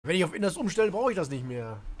Wenn ich auf Innes umstelle, brauche ich das nicht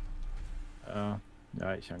mehr. Ja,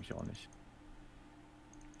 ich eigentlich auch nicht.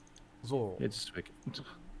 So. Jetzt ist es weg.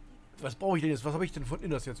 Was brauche ich denn jetzt? Was habe ich denn von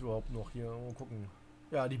Inners jetzt überhaupt noch hier? Mal gucken.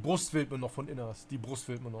 Ja, die Brust fehlt mir noch von Inners. Die Brust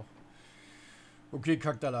fehlt mir noch. Okay,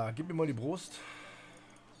 Kackdala, gib mir mal die Brust.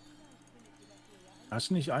 Hast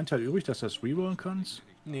du nicht einen Teil übrig, dass du das rerollen kannst?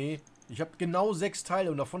 Nee, ich habe genau 6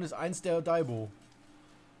 Teile und davon ist eins der Daibo.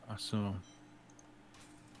 Ach so.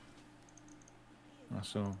 Ach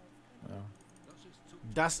so. Ja.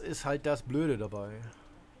 Das ist halt das Blöde dabei.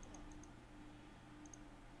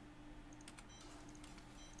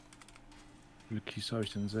 Wie viele Keys habe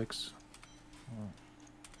ich denn? 6. Oh.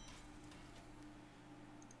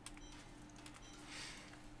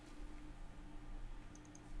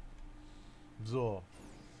 So.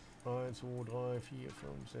 1, 2, 3, 4,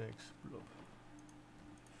 5, 6. Blub.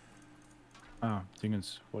 Ah,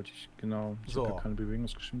 Dingens wollte ich, genau. Ich habe ja keine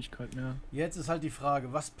Bewegungsgeschwindigkeit mehr. Jetzt ist halt die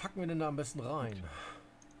Frage, was packen wir denn da am besten rein? Okay.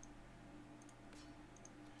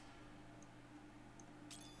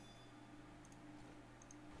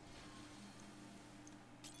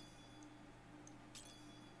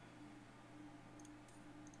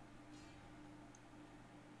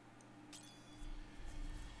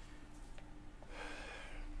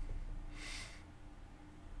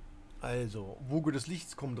 Also, Woge des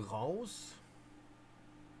Lichts kommt raus.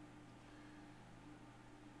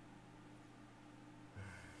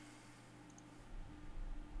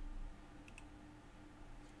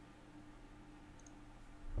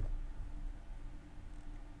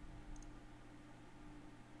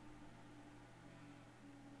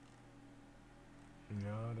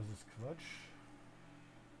 Ja, das ist Quatsch.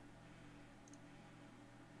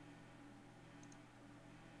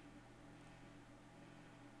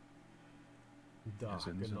 Da,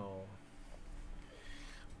 genau.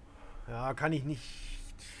 Ja, kann ich nicht.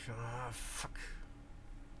 Ah, fuck.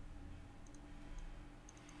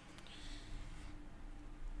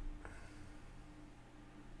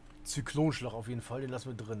 Zyklonschlag auf jeden Fall, den lassen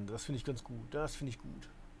wir drin. Das finde ich ganz gut. Das finde ich gut.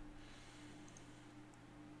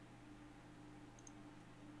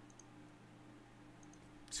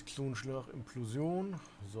 Zyklonschlag, Implosion.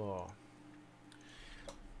 So.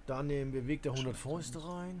 Dann nehmen wir Weg der 100 Fäuste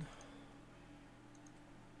rein.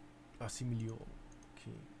 Assimilierung.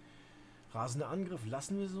 Okay. Rasender Angriff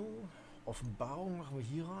lassen wir so. Offenbarung machen wir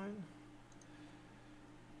hier rein.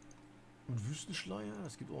 Und Wüstenschleier,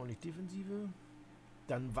 das gibt ordentlich Defensive.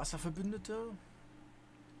 Dann Wasserverbündeter.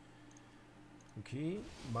 Okay.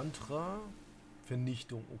 Mantra.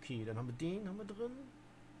 Vernichtung. Okay, dann haben wir den haben wir drin.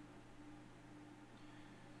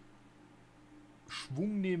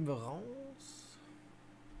 Schwung nehmen wir raus.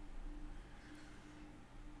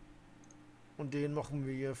 Und den machen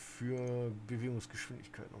wir für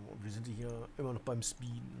Bewegungsgeschwindigkeit nochmal. Und wir sind hier immer noch beim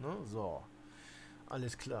Speeden, ne? So.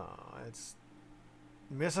 Alles klar. Als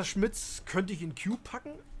Messerschmitz könnte ich in Q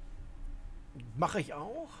packen. Mache ich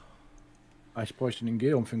auch. Ah, ich bräuchte den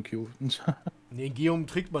Geum für den Q. Ne, Geum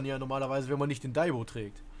trägt man ja normalerweise, wenn man nicht den Daibo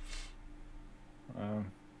trägt.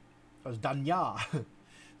 Also dann ja.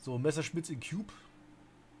 So, Messerschmitz in Cube.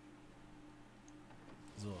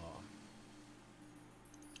 So.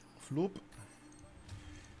 Flop.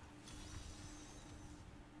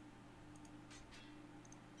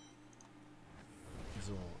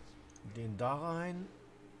 So. Den da rein.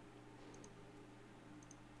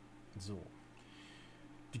 So.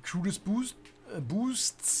 Die Crew des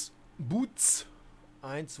Boots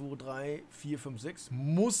 1, 2, 3, 4, 5, 6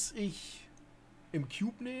 muss ich im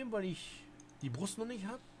Cube nehmen, weil ich die Brust noch nicht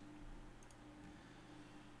habe.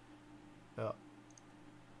 Ja.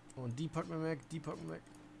 Und die packen wir weg, die packen wir weg.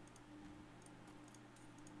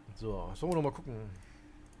 So, sollen wir noch mal gucken.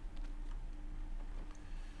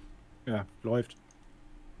 Ja, läuft.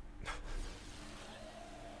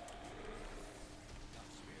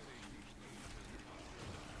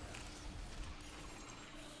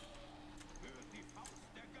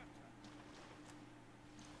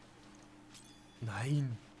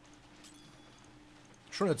 Nein.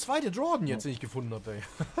 Schon der zweite Jordan jetzt, den ich gefunden habe, ey.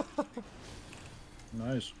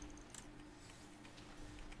 Nice.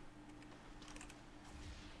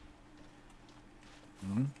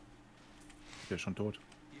 Der ist schon tot.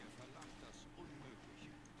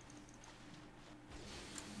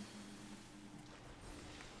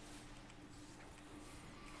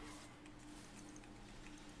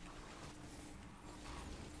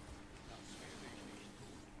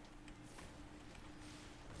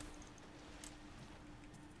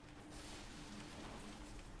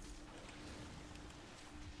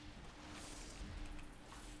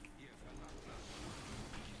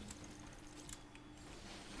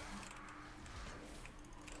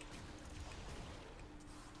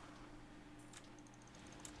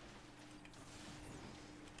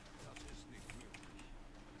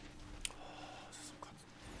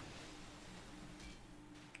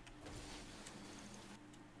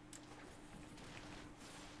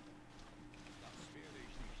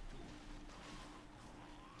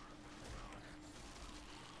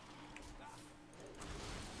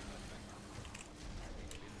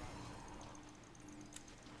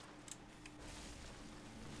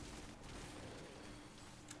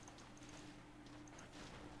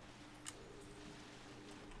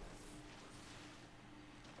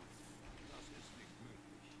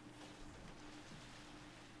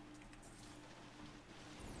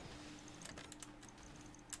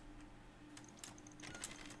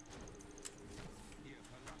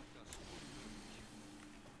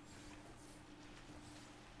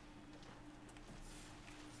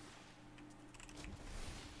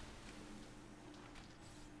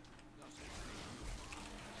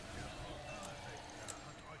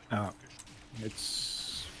 Ja.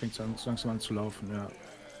 Jetzt fängt es an, langsam an zu laufen, ja.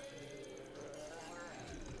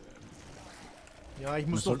 Ja, ich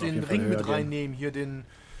muss Das doch sollte auf den jeden Fall Ring höher mit gehen. reinnehmen, hier den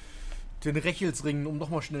Rechelsring, um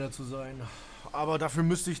nochmal schneller zu sein. Aber dafür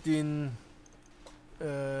müsste ich den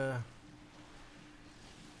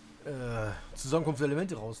Zusammenkunft der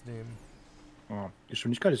Elemente rausnehmen. Oh,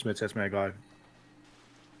 Geschwindigkeit ist mir jetzt erstmal egal.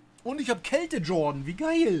 Und ich habe Kälte, Jordan, wie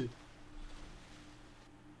geil!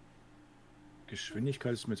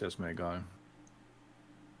 Geschwindigkeit ist mir jetzt erstmal egal.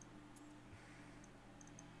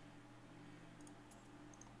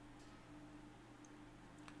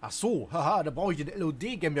 Ach so, haha, da brauche ich den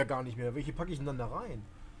LOD-Gem ja gar nicht mehr. Welche packe ich denn dann da rein?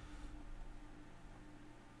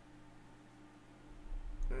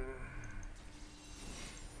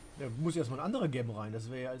 Da muss erstmal ein anderer Gem rein, das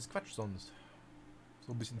wäre ja alles Quatsch sonst.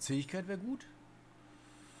 So ein bisschen Zähigkeit wäre gut.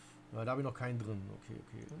 Ja, da habe ich noch keinen drin. Okay,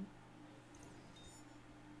 okay.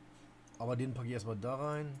 Aber den packe ich erstmal da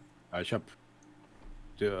rein. Ja, ich habe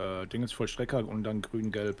der Ding ist Vollstrecker und dann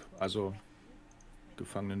grün-gelb. Also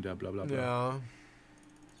Gefangenen der bla bla bla. Ja.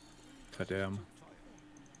 Verderben.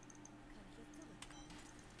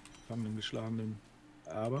 Gefangenen, Geschlagenen.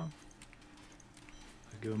 Aber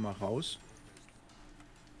gehen wir mal raus.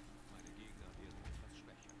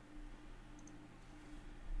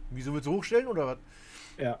 Wieso willst du hochstellen oder was?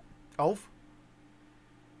 Ja. Auf?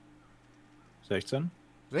 16.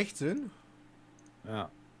 16?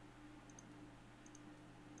 Ja.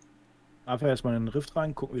 Einfach erstmal in den Rift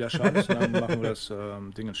rein, gucken, wie der Schaden ist, und dann machen wir das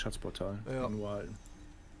Ding ins Schatzportal. Ja. Nur halten.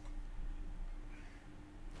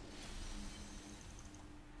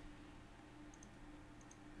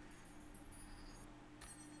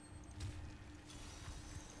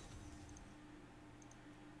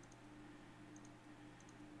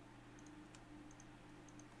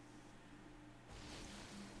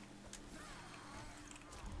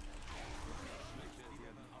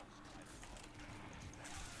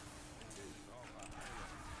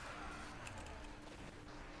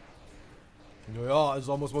 Naja, also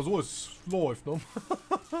sagen wir es mal so, es läuft, ne?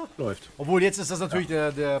 Läuft. Obwohl jetzt ist das natürlich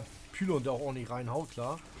der Pylon, der auch ordentlich reinhaut,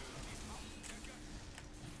 klar.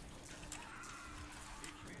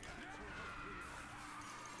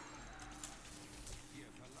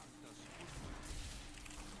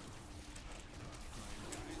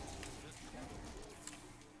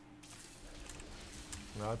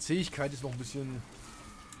 Ja, Zähigkeit ist noch ein bisschen...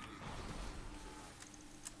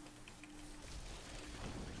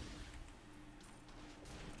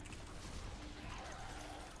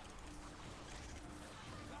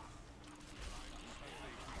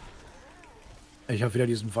 Ich habe wieder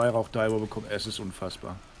diesen Weihrauch-Diver bekommen. Es ist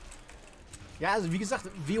unfassbar. Ja, also wie gesagt,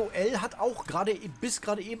 WOL hat auch gerade bis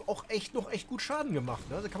gerade eben auch echt gut Schaden gemacht,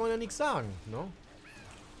 ne? Da kann man ja nichts sagen, ne?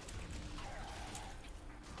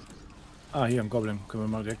 Ah, hier ein Goblin. Können wir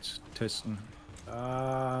mal direkt testen.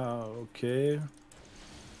 Ah, okay.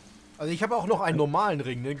 Also ich habe auch noch einen normalen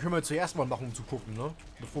Ring, den können wir zuerst mal machen, um zu gucken, ne?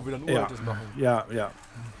 Bevor wir dann Ja, Uraltes machen. ja, ja.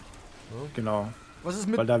 Genau. Was ist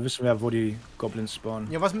mit... Weil da wissen wir, wo die Goblins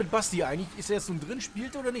spawnen. Ja, was mit Basti eigentlich? Ist er jetzt so drin,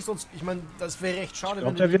 spielt oder nicht? Sonst, ich meine, das wäre echt schade, Ich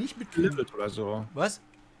wenn glaube, er der die wird nicht mitkriegen. gelevelt oder so. Was?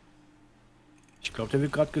 Ich glaube, der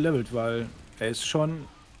wird gerade gelevelt, weil er ist schon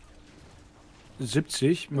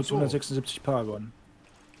 70 mit Ach so. 176 Paragon.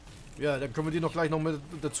 Ja, dann können wir die noch gleich noch mit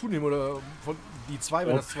dazu nehmen oder von die zwei,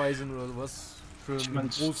 wenn das zwei sind oder sowas. Für Ich ein meine,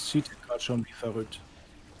 es zieht gerade schon wie verrückt.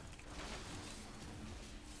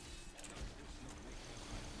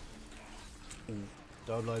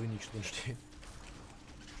 Da bleibe ich nicht drin stehen.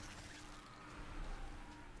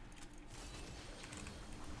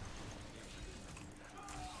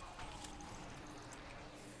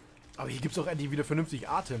 Aber hier gibt es auch endlich wieder vernünftig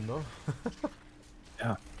Atem, ne?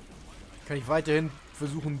 Ja, Kann ich weiterhin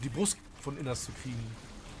versuchen, die Brust von Inners zu kriegen.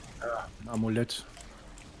 ein Amulett.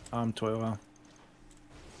 Abenteurer.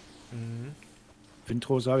 Mhm.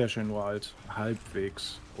 Windrose habe ich ja schon nur alt.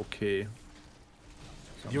 Halbwegs. Okay.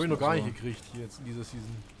 Die habe ich noch gar nicht gekriegt hier jetzt in dieser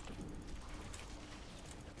Season.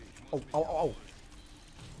 Au, au, au, au.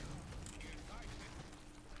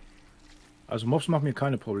 Also Mobs machen mir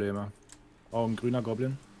keine Probleme. Auch ein grüner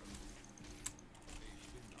Goblin.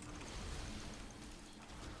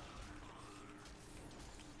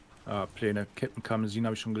 Ah, Pläne. Captain Karmesin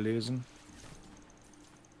habe ich schon gelesen.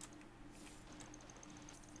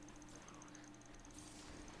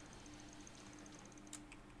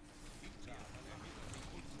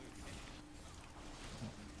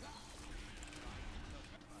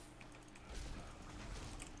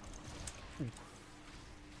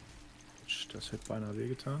 Das hätte beinahe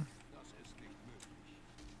wehgetan.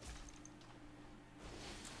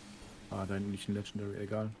 Ah, da hinten nicht ein Legendary.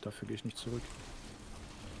 Egal, dafür gehe ich nicht zurück.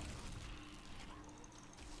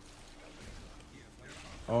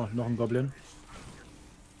 Oh, noch ein Goblin.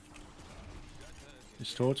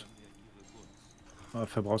 Ist tot. Ah,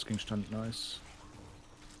 Verbrauchsgegenstand, nice.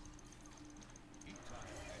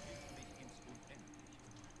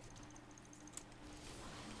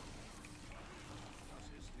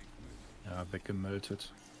 Ja,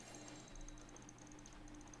 weggemeldet.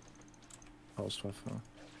 Faustwaffe.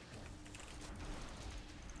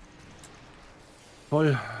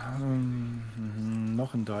 Voll.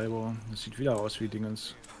 Noch ein Diablo. Das sieht wieder aus wie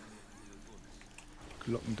Dingens.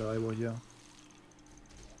 Glocken-Diablo hier.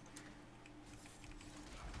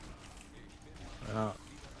 Ja.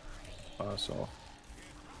 War es auch.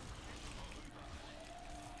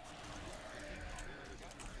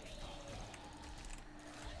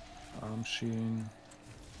 Armschienen.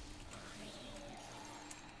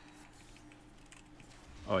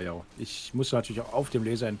 Oh ja, ich muss natürlich auch auf dem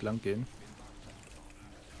Laser entlang gehen.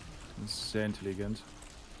 Das ist sehr intelligent.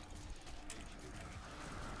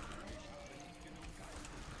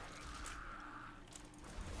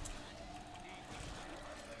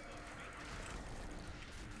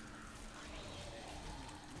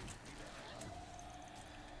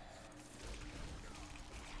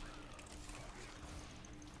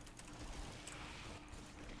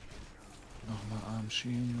 Nochmal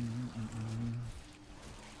Armschienen.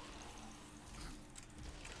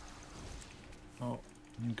 Oh,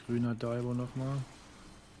 ein grüner Diablo nochmal.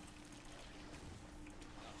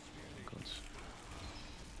 Gott.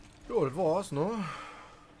 Jo, das war's, ne?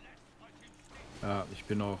 Ja, ich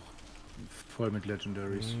bin auch voll mit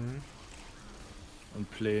Legendaries. Und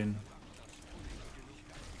Plain.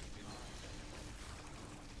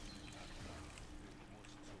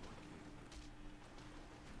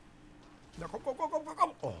 Na komm, komm, komm, komm, komm,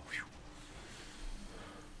 komm. Oh, pfiuh.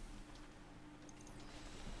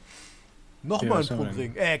 Nochmal Ja, ein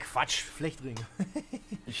Prunkring. Quatsch, Flechtring.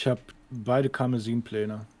 Ich habe beide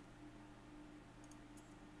Karmesin-Pläne.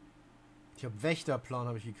 Ich habe Wächterplan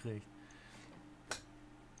habe ich gekriegt.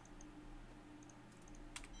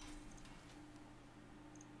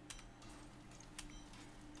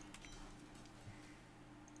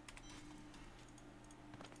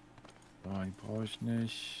 Oh, die brauche ich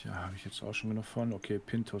nicht. Ja, habe ich jetzt auch schon genug von. Okay,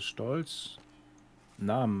 Pintos Stolz.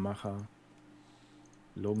 Namenmacher.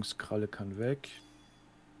 Lungskralle kann weg.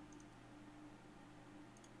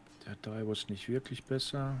 Der Diablo ist nicht wirklich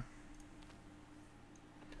besser.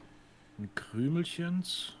 Ein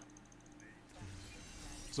Krümelchens.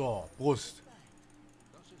 So, Brust.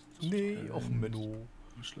 Nee, auf Menno.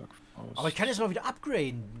 Schlag aus. Aber ich kann jetzt mal wieder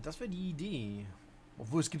upgraden. Das wäre die Idee.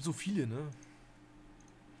 Obwohl, es gibt so viele, ne?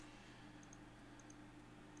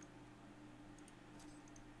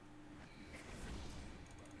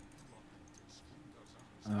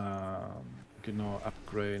 Genau,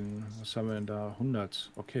 upgraden. Was haben wir denn da?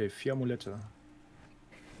 100. Okay, 4 Amulette.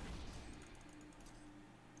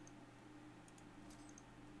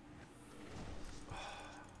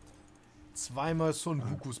 Zweimal Son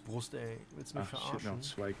Gokus Brust, ey. Willst du mich Ach, ich verarschen? hätte noch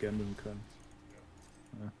 2 gambeln können.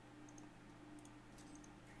 Ja.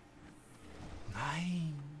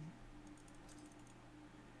 Nein.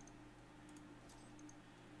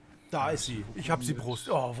 Da ist sie. Ich hab sie Brust.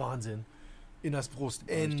 Oh, Wahnsinn. Inners Brust.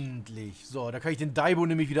 Endlich. So, da kann ich den Diablo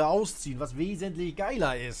nämlich wieder ausziehen, was wesentlich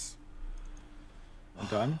geiler ist.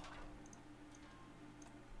 Und dann?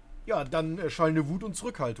 Ja, dann schallende Wut und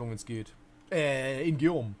Zurückhaltung, wenn es geht. In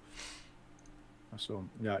Geom. Achso,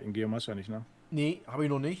 ja, in Geom hast du ja nicht, ne? Nee, habe ich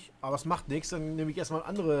noch nicht. Aber es macht nichts. Dann nehme ich erstmal eine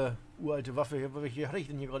andere uralte Waffe. Welche hatte ich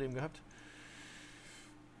denn hier gerade eben gehabt?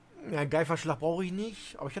 Ja, einen Geiferschlag brauche ich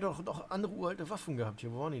nicht. Aber ich hatte auch noch andere uralte Waffen gehabt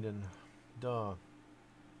hier. Wo waren die denn? Da.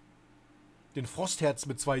 Den Frostherz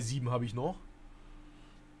mit 2,7 habe ich noch.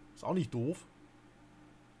 Ist auch nicht doof.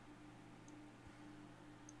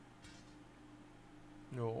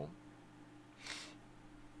 Jo.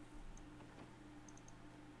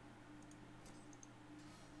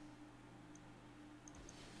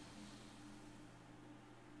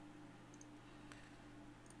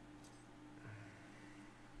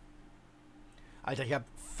 Alter, ich habe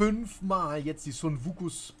 5-mal jetzt die Son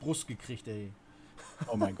Vukus Brust gekriegt, ey.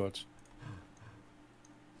 Oh mein Gott.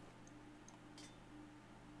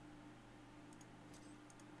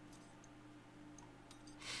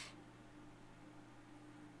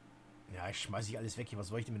 Ja, ich schmeiß ich alles weg hier. Was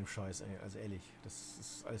soll ich denn mit dem Scheiß, ey? Also ehrlich, das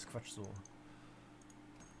ist alles Quatsch so.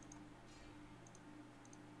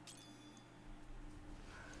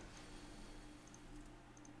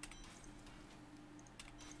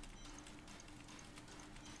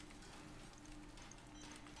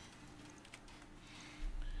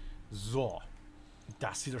 So.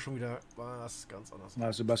 Das sieht doch schon wieder was ganz anderes aus.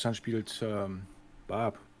 Na, Sebastian spielt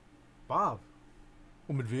Barb. Barb.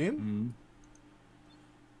 Und mit wem? Hm.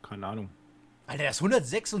 Keine Ahnung. Alter, der ist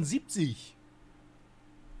 176.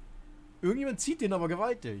 Irgendjemand zieht den aber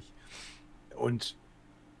gewaltig. Und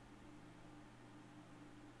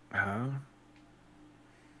ja.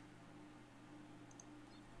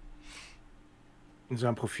 In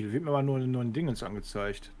seinem Profil wird mir aber nur ein Dingens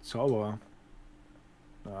angezeigt. Zauberer.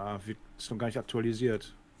 Ja, ist noch gar nicht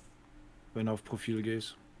aktualisiert. Wenn du auf Profil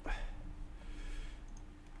gehst.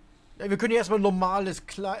 Ja, wir können ja erstmal nur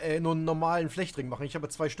einen normalen Flechtring machen. Ich habe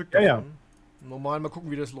 2 Stück Ja, davon. ja. Normal mal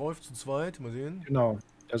gucken, wie das läuft. Zu zweit. Mal sehen. Genau.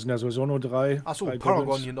 Da sind ja sowieso nur drei. Achso, drei Paragon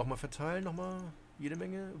Goblins. hier nochmal verteilen. Nochmal jede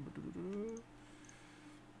Menge.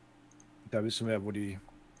 Da wissen wir ja, wo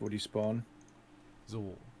die spawnen.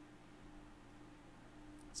 So.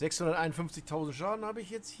 651.000 Schaden habe ich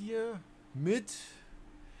jetzt hier mit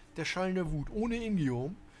der schallende Wut. Ohne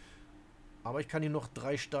Indium. Aber ich kann hier noch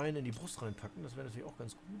 3 Steine in die Brust reinpacken. Das wäre natürlich auch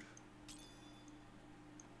ganz gut.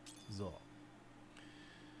 So.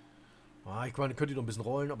 Ah, ich meine, könnte noch ein bisschen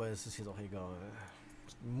rollen, aber es ist jetzt auch egal.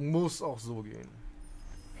 Muss auch so gehen.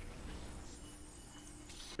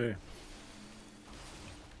 Okay.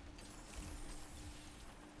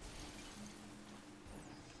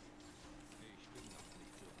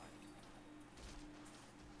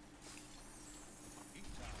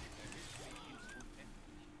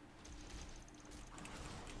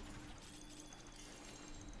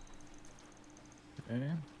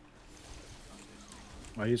 Okay.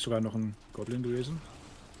 Ah, hier ist sogar noch ein Goblin gewesen.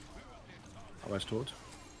 Aber er ist tot.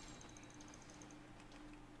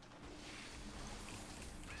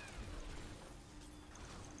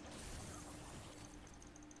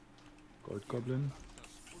 Goldgoblin.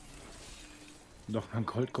 Noch ein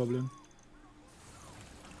Goldgoblin.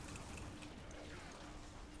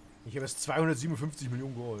 Ich habe jetzt 257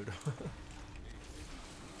 Millionen Gold.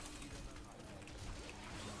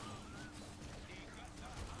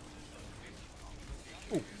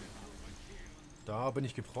 Oh. Da bin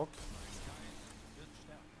ich geprockt.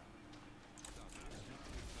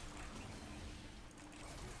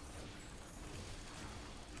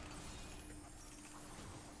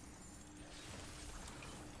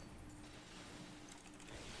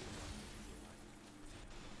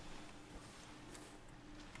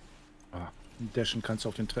 Ah, Dashen kannst du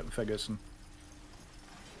auf den Treppen vergessen.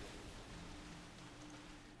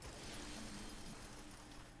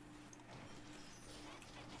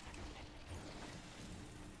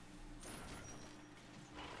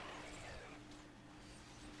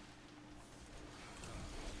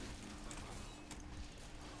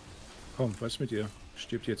 Komm, was ist mit ihr?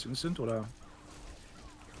 Stirbt die jetzt instant oder?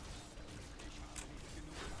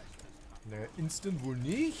 Ne, instant wohl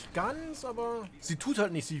nicht ganz, aber sie tut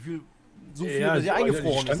halt nicht so viel, Ja, weil sie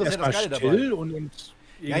eingefroren ist. Das ist ja das Geile dabei. Und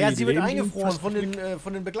Ja, ja, sie wird Leben eingefroren fast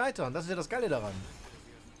von den Begleitern. Das ist ja das Geile daran.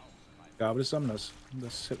 Gabe des Sammlers.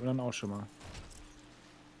 Das hätten wir dann auch schon mal.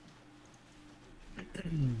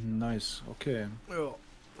 Nice, okay. Ja.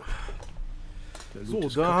 Der So, Loot da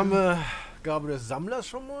ist kacke. haben wir Gabe des Sammlers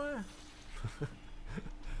schon mal.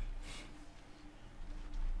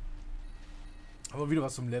 Haben wir wieder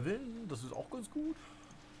was zum Leveln. Das ist auch ganz gut.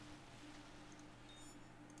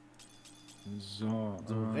 So,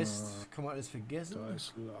 So, Rest kann man alles vergessen. da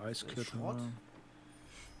ist Eiskletter. Schrott.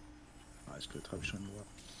 Eiskletter habe ich schon nur.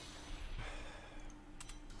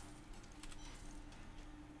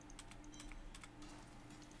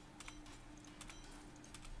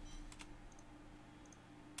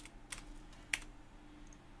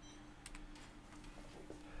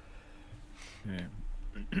 Okay.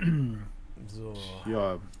 So.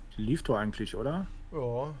 Ja, lief doch eigentlich, oder?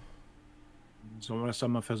 Ja. Sollen wir das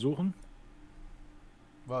dann mal versuchen?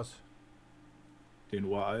 Was? Den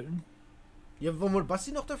uralten? Ja, wollen wir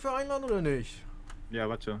Basti noch dafür einladen oder nicht? Ja,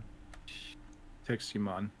 warte. Ich text ihn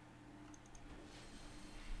mal an.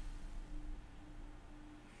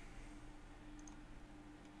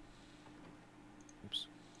 Ups.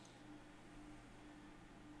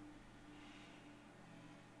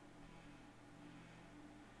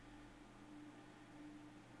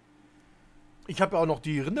 Ich habe ja auch noch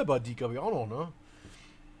die Rinderbadik, habe ich auch noch, ne?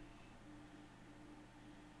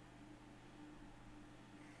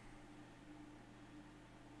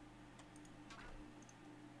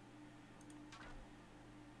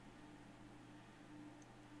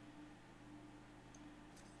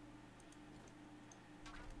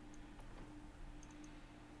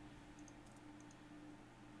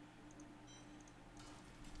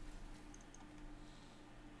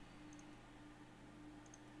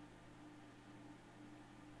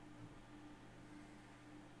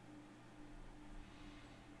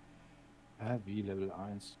 Wie Level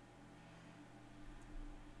 1?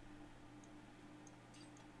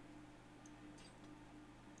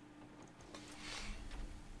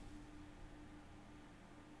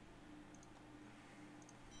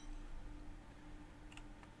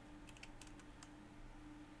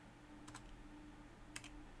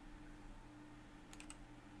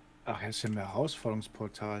 Ach, hier ist ja mehr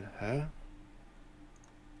Herausforderungsportal. Hä?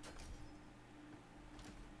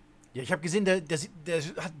 Ja, ich habe gesehen, der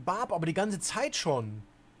hat Barb aber die ganze Zeit schon.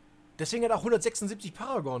 Deswegen hat er auch 176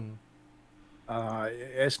 Paragon.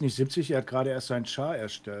 Er ist nicht 70, er hat gerade erst seinen Char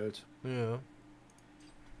erstellt. Ja.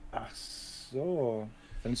 Ach so.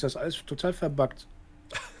 Dann ist das alles total verbuggt.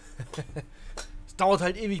 Es dauert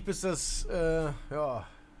halt ewig, bis das, ja,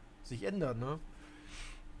 sich ändert, ne?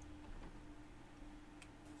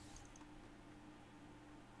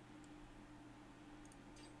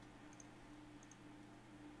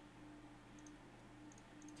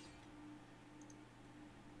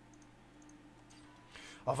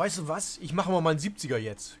 Aber weißt du was? Ich mache mal einen 70er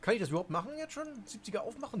jetzt. Kann ich das überhaupt machen jetzt schon? 70er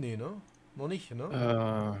aufmachen? Nee, ne? Noch nicht,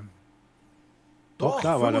 ne? Doch,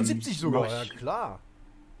 klar, 75 sogar. Ja, klar.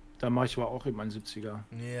 Da mache ich aber auch eben einen 70er.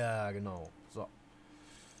 Ja, genau. So.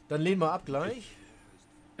 Dann lehnen wir ab gleich.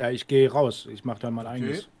 Ja, ich gehe raus. Ich mache dann mein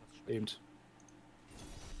eigenes. Eben.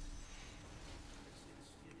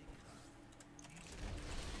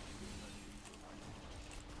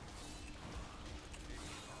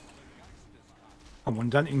 Komm,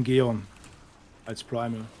 und dann in Geon. Als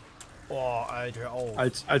Primal. Oh, Alter, auf.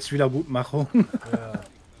 Als Wiedergutmachung. Ja.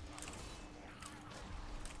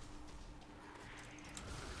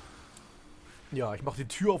 Ja, ich mach die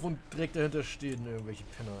Tür auf und direkt dahinter stehen irgendwelche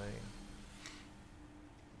Penner, ey.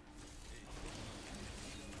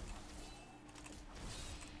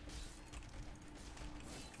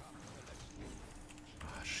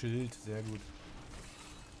 Ah, Schild, sehr gut.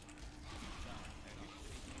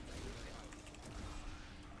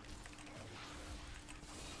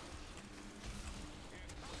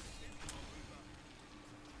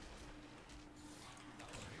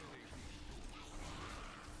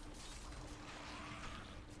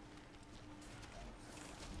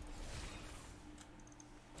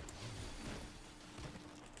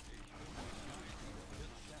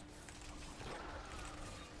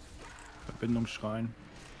 Verbindungsschrein.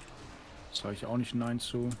 Sage ich auch nicht Nein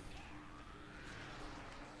zu.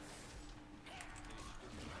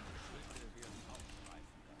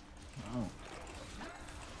 Oh.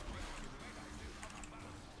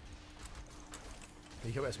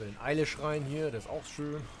 Ich habe erstmal den Eile-Schrein hier, das ist auch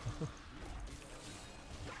schön.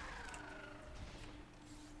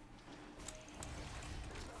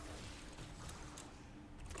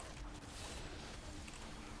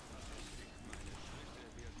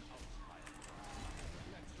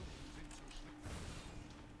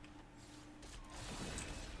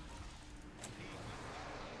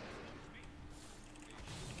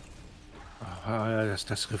 Ah,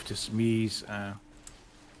 das Rift ist mies.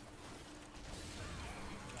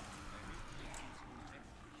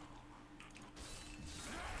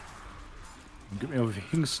 Gib mir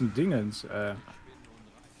wenigstens Dingens.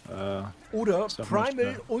 Oder Sag Primal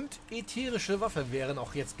mal, und ätherische Waffe wären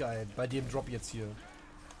auch jetzt geil, bei dem Drop jetzt hier.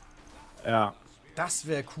 ja. Das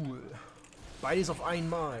wäre cool. Beides auf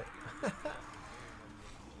einmal.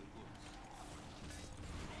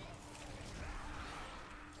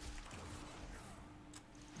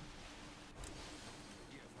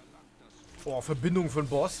 Oh, Verbindung für den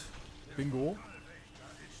Boss. Bingo.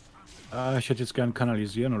 Ich hätte jetzt gern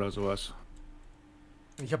kanalisieren oder sowas.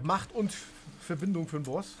 Ich habe Macht und Verbindung für den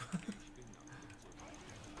Boss.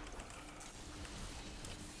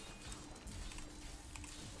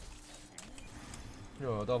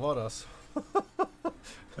 Ja, da war das.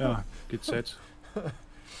 Ja, GZ.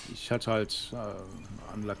 Ich hatte halt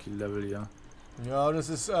Unlucky Level, ja. Ja, das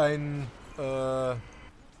ist ein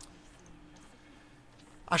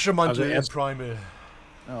Aschemantel Also im Primal.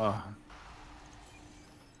 Ja.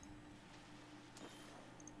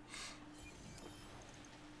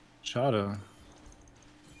 Schade.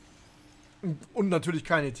 Und natürlich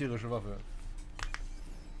keine ätherische Waffe.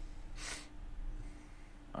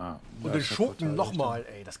 Und den Schurken nochmal,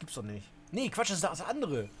 ey, das gibt's doch nicht. Nee, Quatsch, das ist das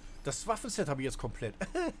andere. Das Waffenset habe ich jetzt komplett.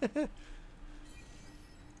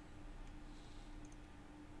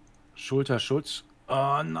 Schulterschutz.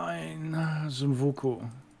 Oh nein, Sunwuko.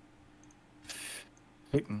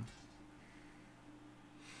 Ficken.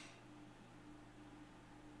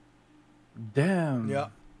 Damn.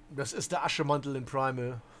 Ja, das ist der Aschemantel in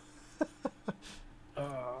Primal.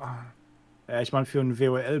 Ja, ich meine für ein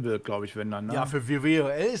WOL-Bild, glaube ich, wenn dann, ne? Ja, für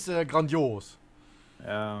WWL ist er grandios.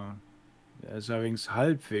 Ja. Er ist allerdings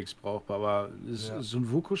halbwegs brauchbar, aber Ja.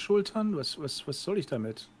 Sunwuko-Schultern? Was soll ich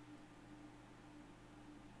damit?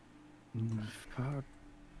 Fuck.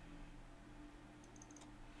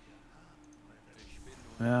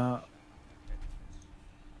 Ja.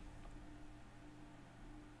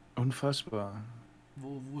 Unfassbar.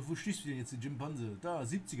 Wo stehst du denn jetzt, die Jimpanse? Da,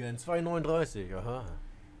 70er in 2,39. Aha.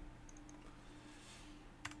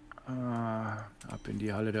 Ab in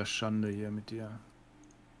die Halle der Schande hier mit dir.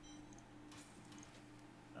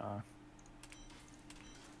 Ja.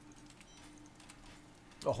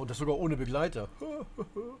 Ach, und das sogar ohne Begleiter.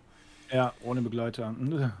 Ja, ohne Begleiter.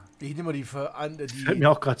 Ich nehme mal die Fällt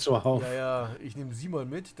mir auch gerade so auf. Ja, ja, ich nehme sie mal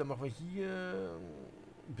mit. Dann machen wir hier.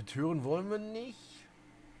 Betören wollen wir nicht.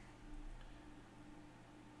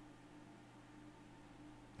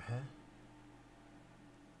 Hä?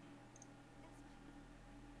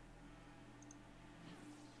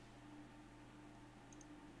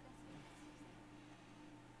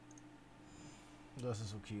 Das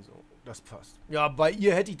ist okay so. Das passt. Ja, bei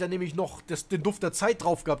ihr hätte ich dann nämlich noch den Duft der Zeit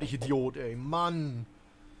drauf gehabt, ich Idiot, ey. Mann.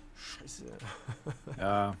 Scheiße.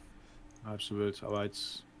 Ja, halb so wild. Aber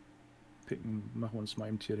jetzt machen wir uns mal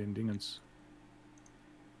eben hier den Dingens.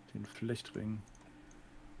 Den Flechtring.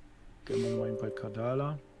 Gehen wir mal eben bei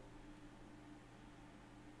Kadala.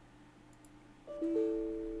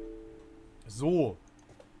 So.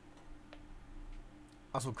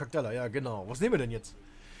 Achso, Kadala, ja genau. Was nehmen wir denn jetzt?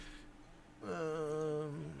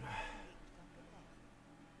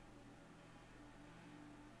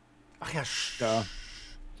 Ach ja, ja.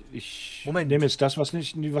 Ich Moment. nehme jetzt das, was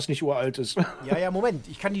nicht uralt ist. Ja, ja, Moment.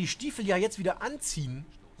 Ich kann die Stiefel ja jetzt wieder anziehen,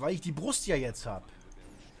 weil ich die Brust ja jetzt habe.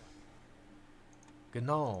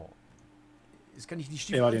 Genau. Jetzt kann ich die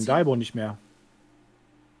Stiefel anziehen. Den Diablo nicht mehr.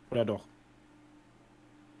 Oder doch?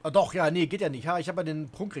 Ah, doch, ja, nee, geht ja nicht. Ha, ich habe ja den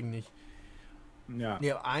Prunkring nicht. Ja.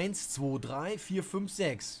 Ne, 1, 2, 3, 4, 5,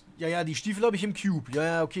 6. Ja, ja, die Stiefel habe ich im Cube. Ja,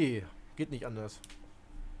 ja, okay. Geht nicht anders.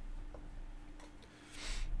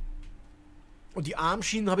 Und die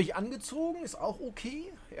Armschienen habe ich angezogen. Ist auch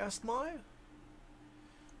okay. Erstmal.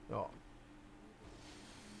 Ja.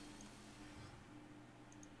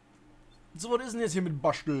 So, was ist denn jetzt hier mit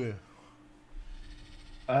Bastel?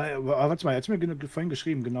 Warte mal, jetzt hat mir vorhin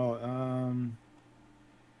geschrieben, genau.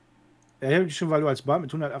 Er hält dich schon, weil du als Barb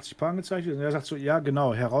mit 180 Paaren gezeigt wirst. Und er sagt so, ja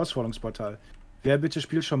genau, Herausforderungsportal. Wer bitte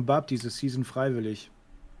spielt schon Barb diese Season freiwillig?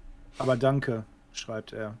 Aber danke,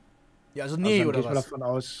 schreibt er. Ja, also nee, also oder was? Ich mal was? davon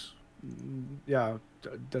aus, ja,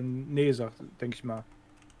 dann nee, sagt, denke ich mal.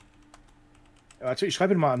 Warte, ich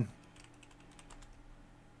schreibe ihn mal an.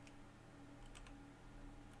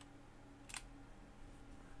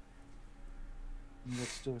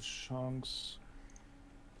 Letzte Chance.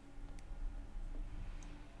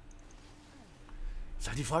 Ist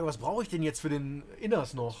halt die Frage, was brauche ich denn jetzt für den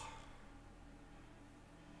Inners noch?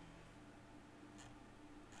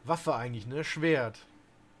 Waffe eigentlich, ne? Schwert.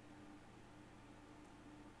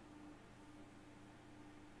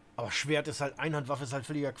 Aber Schwert ist halt, Einhandwaffe ist halt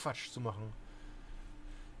völliger Quatsch zu machen.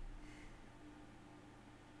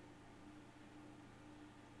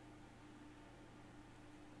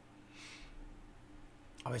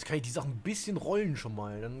 Aber jetzt kann ich die Sachen ein bisschen rollen schon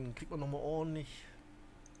mal. Dann kriegt man nochmal ordentlich.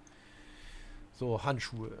 So,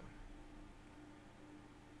 Handschuhe.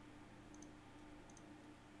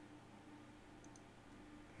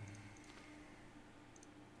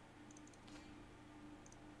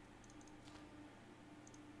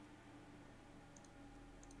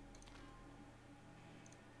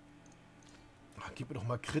 Ach, gib mir doch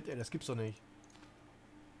mal Crit, ey, das gibt's doch nicht.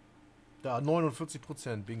 Da,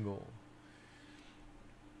 49%, Bingo.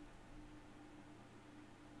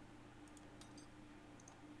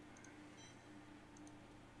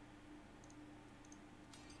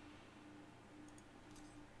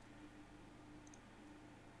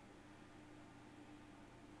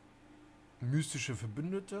 Mystische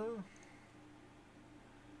Verbündete.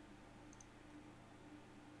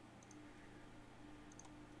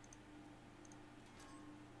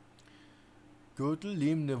 Gürtel,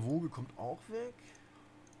 lähmende Woge kommt auch weg.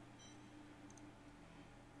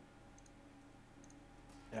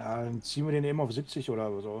 Ja, dann ziehen wir den eben auf 70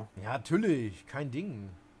 oder so. Ja, natürlich, kein Ding.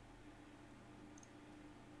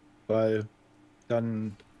 Weil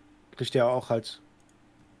dann kriegt er auch halt.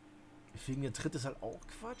 Wegen der Tritt ist halt auch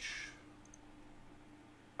Quatsch.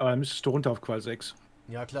 Aber dann müsstest du runter auf Qual 6.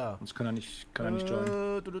 Ja, klar. Sonst kann er nicht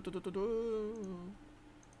joinen.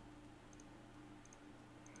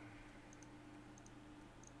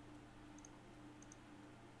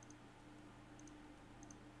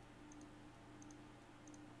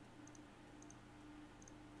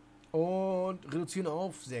 Und reduzieren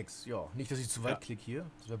auf 6. Ja, nicht, dass ich zu weit klicke hier.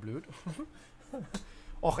 Das wäre blöd.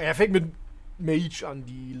 Och, er fängt mit Mage an,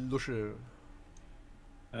 die Lusche.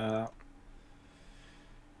 Ja.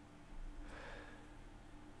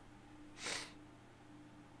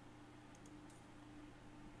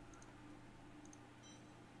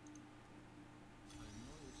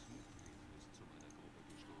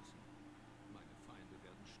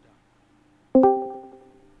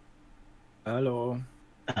 Hallo.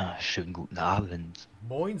 Ah, schönen guten Abend.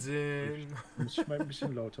 Moinsen. Muss ich mal ein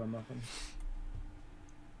bisschen lauter machen.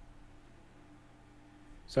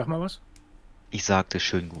 Sag mal was. Ich sagte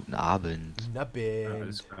schönen guten Abend. Na Ja, Band.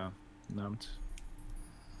 alles klar. Guten Abend.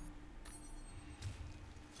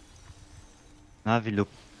 Na, wie Look?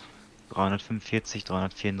 345,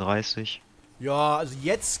 334. Ja, also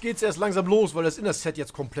jetzt geht's erst langsam los, weil das Inner-Set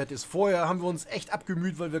jetzt komplett ist. Vorher haben wir uns echt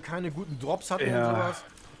abgemüht, weil wir keine guten Drops hatten und Ja, sowas.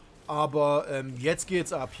 Aber jetzt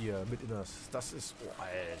geht's ab hier mit Inners. Das ist... Oh,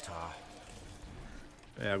 Alter.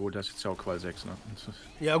 ja gut, das ist jetzt ja auch Qual 6, ne?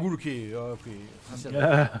 Ja, gut, okay. Ja, okay. Hast ja recht.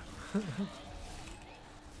 Ja,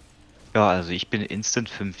 Ja, also ich bin Instant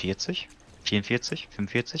 45. 44,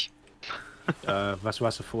 45. was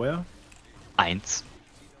warst du vorher? 1.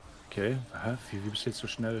 Okay, hä? Wie bist du jetzt so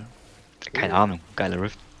schnell? Keine Oh. Ahnung, geiler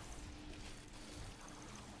Rift.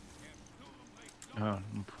 Ja,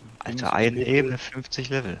 Alter, eine Ebene, 50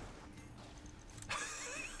 Level.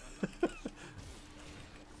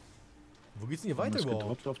 Wo geht's denn hier weiter weiter überhaupt?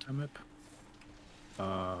 gedroppt auf der Map?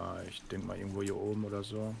 Ich denke mal irgendwo hier oben oder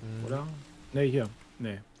so. Mhm. Oder? Ne, hier.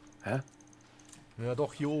 Ne. Hä? Ja,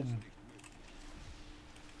 doch, hier oben.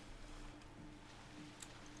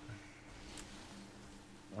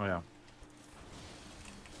 Oh ja.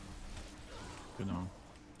 Genau.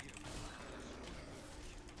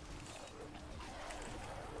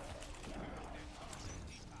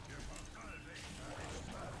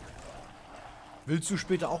 Willst du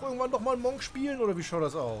später auch irgendwann noch mal Monk spielen oder wie schaut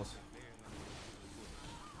das aus?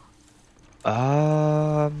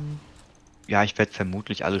 Ja, ich werde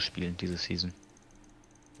vermutlich alle spielen diese Season.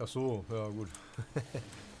 Ach so, ja gut.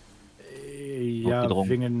 Ja,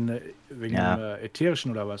 Notgedrungen. wegen Ja. dem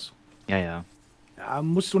Ätherischen oder was? Ja, ja. Ja,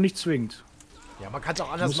 musst du nicht zwingend. Ja, man kann es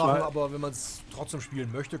auch anders muss machen, mal- aber wenn man es trotzdem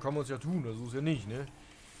spielen möchte, kann man es ja tun. Das ist ja nicht, ne?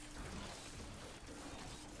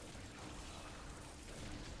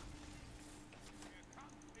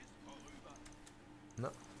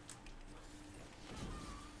 Na.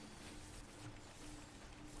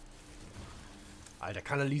 Alter,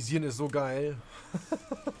 kanalisieren ist so geil.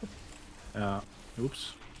 Ja.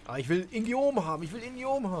 Ups. Aber ich will Ingiom haben, ich will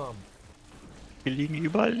Ingiom haben. Hier liegen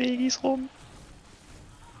überall Legis rum.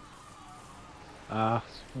 Ach,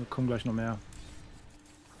 kommen gleich noch mehr.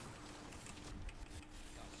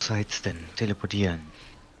 Was soll's denn? Teleportieren.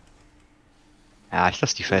 Ja, ich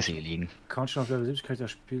lasse die Scheiße hier liegen. Kaum schon auf Level 70 kann ich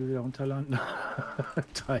das Spiel wieder runterladen.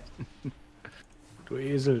 Titan. Du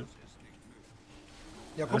Esel.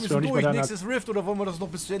 Ja, komm, Hast wir du noch sind nicht mal durch. deiner- Nächstes Rift oder wollen wir das noch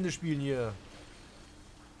bis zu Ende spielen hier?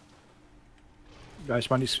 Ja, ich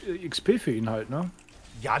meine, XP für ihn halt, ne?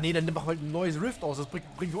 Ja, nee, dann machen wir halt ein neues Rift aus. Das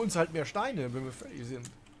bringt für uns halt mehr Steine, wenn wir fertig sind.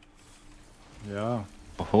 Ja.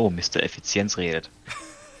 Oho, Mr. Effizienz redet.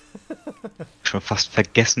 Schon fast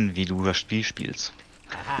vergessen, wie du das Spiel spielst.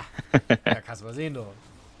 Ja, kannst du mal sehen, doch.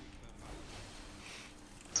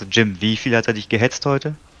 So, Jim, wie viel hat er dich gehetzt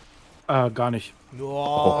heute? Gar nicht.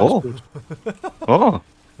 Oh, Oh, Gut. oh.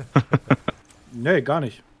 Nee, gar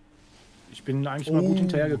nicht. Ich bin eigentlich mal gut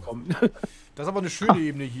hinterhergekommen. das ist aber eine schöne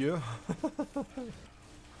Ebene hier.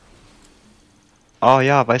 Oh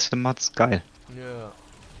ja, weißt du, Mats, geil. Ja.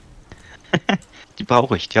 Die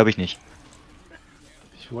brauche ich, die habe ich nicht.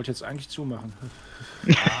 Ich wollte jetzt eigentlich zumachen.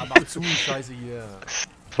 Ah, mach zu, Scheiße hier.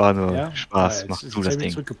 War nur Ja? Spaß, Ja, mach jetzt du das hab ich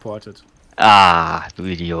Ding. zurückgeportet. Ah, du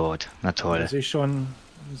Idiot. Na Da toll. sehe ich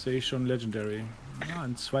schon Legendary. Ja,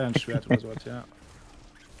 ein Zweihandschwert oder so, ja.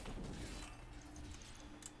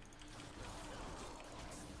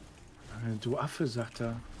 Du Affe, sagt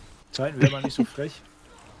er. Titan wäre mal nicht so frech.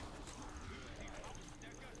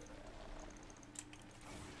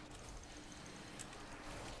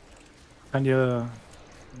 Kann dir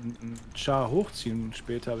einen Char hochziehen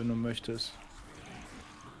später, wenn du möchtest.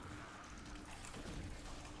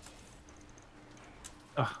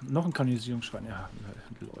 Ach, noch ein Kanalisierungsschrein. Ja,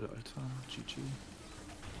 Leute, Alter. GG.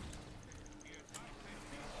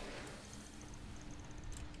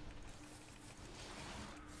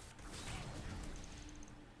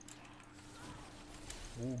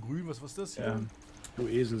 Oh, grün, was ist das hier? Ja, du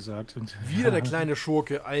Esel sagt. Und Wieder der kleine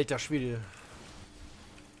Schurke, alter Schwede.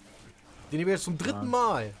 Den nehmen wir jetzt zum dritten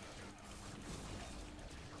Mal.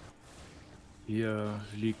 Hier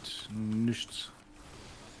liegt nichts.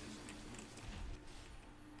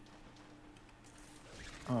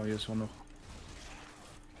 Ah, hier ist auch noch.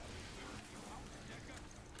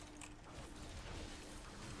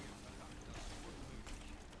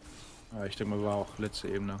 Ah, ich denke mal, war auch letzte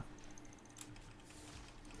Ebene.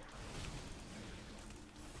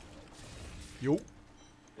 Jo.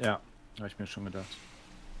 Ja, habe ich mir schon gedacht.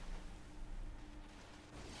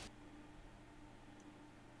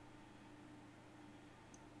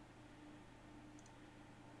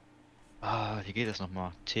 Wie geht das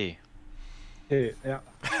nochmal? T. Hey, ja.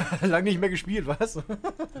 Lang nicht mehr gespielt, was?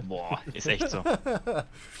 Boah, ist echt so.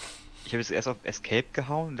 Ich habe jetzt erst auf Escape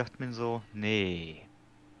gehauen und dachte mir so, nee.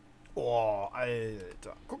 Oh,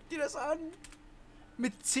 Alter. Guck dir das an.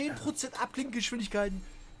 Mit 10% Abklinkengeschwindigkeiten.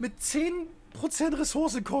 Mit 10%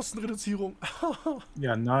 Ressourcenkostenreduzierung.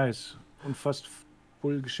 Ja, nice. Und fast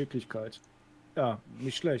voll Geschicklichkeit. Ja,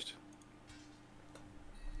 nicht schlecht.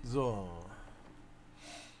 So.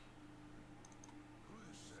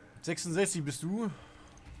 66 bist du.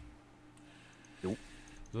 Jo.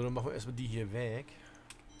 So, dann machen wir erstmal die hier weg.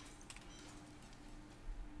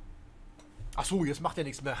 Ach so, jetzt macht er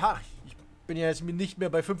nichts mehr. Ha, ich bin ja jetzt nicht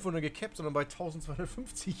mehr bei 500 gekappt, sondern bei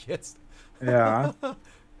 1250 jetzt. Ja.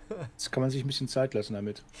 Jetzt kann man sich ein bisschen Zeit lassen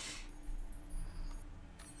damit.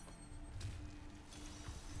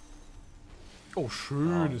 Oh,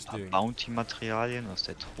 schönes Ding. Bounty-Materialien aus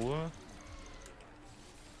der Truhe.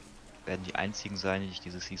 Werden die einzigen sein, die ich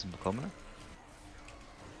diese Season bekomme.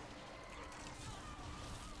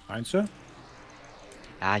 Meinst du?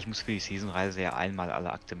 Ja, ich muss für die Season-Reise ja einmal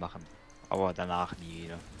alle Akte machen. Aber danach nie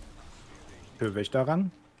wieder. Für welch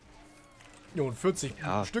daran? Jo, und 40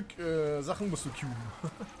 Ja. Stück Sachen musst du cuben.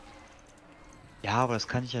 Ja, aber das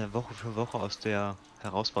kann ich ja Woche für Woche aus der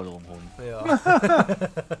Herausforderung holen. Ja.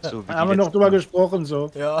 So wie Haben wir noch drüber gesprochen,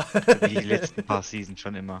 so. Ja. wie die letzten paar Seasons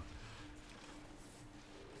schon immer.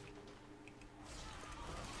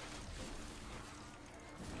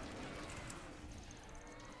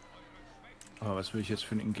 Oh, was will ich jetzt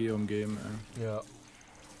für ein Ingeum geben, ey? Ja.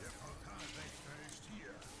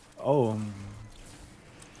 Oh.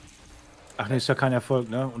 Ach ne, ist ja kein Erfolg,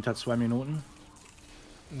 ne? Unter 2 Minuten.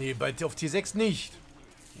 Nee, auf T6 nicht.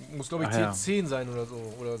 Muss, glaube ich, Ach ja. T10 sein oder so.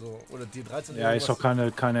 Oder T13. Ja, ist doch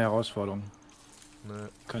irgendwas. keine Herausforderung. Nee.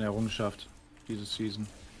 Keine Errungenschaft. Diese Season.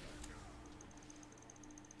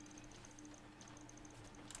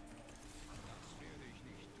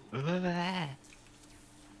 Noch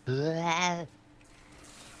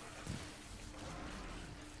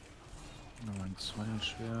ein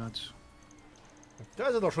Zweierschwert. Da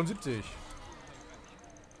ist er doch schon 70.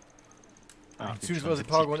 Ah, Beziehungsweise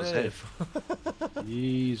Paragon 11.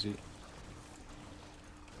 easy.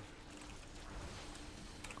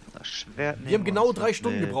 Das Schwert Wir haben genau uns 3 noch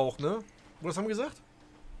Stunden mit. gebraucht, ne? Wo das haben wir gesagt?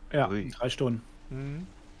 Ja, Ui. 3 Stunden. Mhm.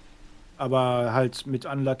 Aber halt mit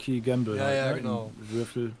Unlucky Gamble. Ja, halt, ja, ne? genau.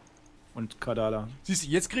 Würfel und Kadala. Siehst du,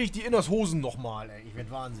 jetzt kriege ich die Inners Hosen nochmal, ey. Ich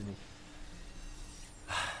werd wahnsinnig.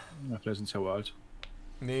 Ja, vielleicht sind sie ja alt.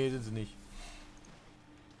 Nee, sind sie nicht.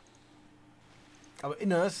 Aber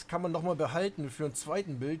Inners kann man nochmal behalten für ein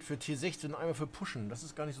zweiten Bild, für T16 und einmal für Pushen. Das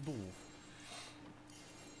ist gar nicht so doof.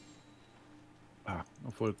 Ah,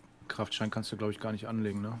 obwohl Kraftschein kannst du, glaube ich, gar nicht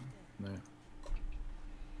anlegen, ne? Nee.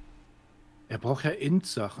 Er braucht ja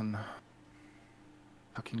Int-Sachen.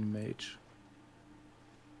 Fucking Mage.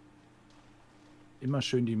 Immer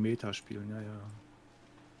schön die Meta spielen, ja, ja.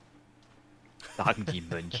 Sagen die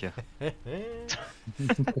Mönche.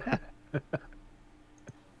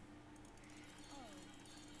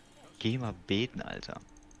 Geh mal beten, Alter.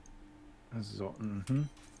 So, mhm.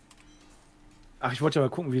 Ach, ich wollte ja mal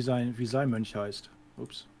gucken, wie sein Mönch heißt.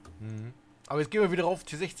 Ups. Mhm. Aber jetzt gehen wir wieder auf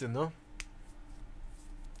T16, ne?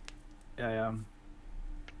 Ja, ja.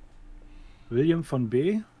 William von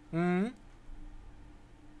B? Mhm.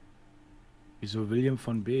 Wieso William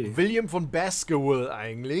von B? William von Baskerville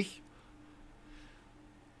eigentlich.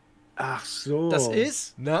 Ach so. Das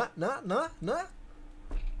ist, na?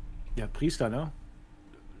 Ja, Priester, ne?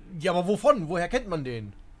 Ja, aber wovon? Woher kennt man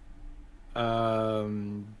den?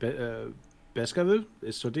 Baskerville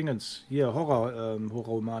ist so Dingens. Hier,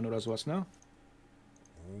 Horrorroman oder sowas, ne?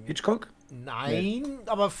 Hitchcock? Nein,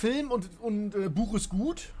 aber Film und Buch ist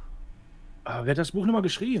gut. Ah, wer hat das Buch nochmal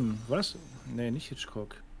geschrieben? Was? Nee, nicht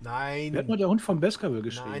Hitchcock. Nein. Wer hat mal der Hund von Baskerville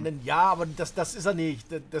geschrieben? Nein, ja, aber das ist er nicht.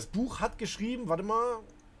 Das Buch hat geschrieben, warte mal.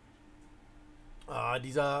 Ah,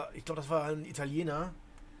 ich glaube, das war ein Italiener.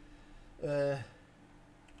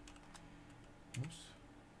 Ups.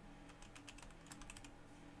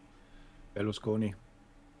 Berlusconi.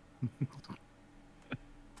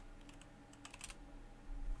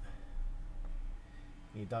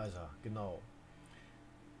 Nee, da ist er, genau.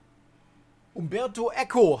 Umberto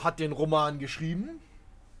Eco hat den Roman geschrieben.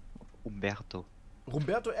 Umberto.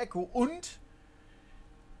 Umberto Eco und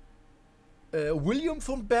William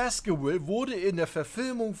von Baskerville wurde in der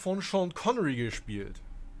Verfilmung von Sean Connery gespielt.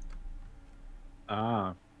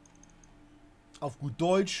 Ah, Auf gut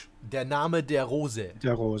Deutsch, der Name der Rose.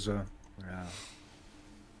 der Rose. Ja.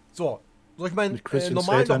 So, soll ich meinen Mit Christian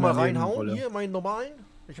normalen Slater nochmal in der reinhauen? Nebenrolle. Hier, meinen normalen.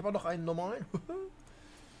 Ich habe auch noch einen normalen.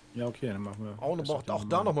 Ja, okay, dann machen wir. Auch, das auch, doch auch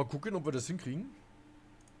da nochmal gucken, ob wir das hinkriegen.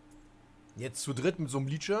 Jetzt zu dritt mit so einem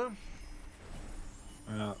Bleacher.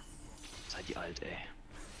 Ja. Seid ihr alt, ey.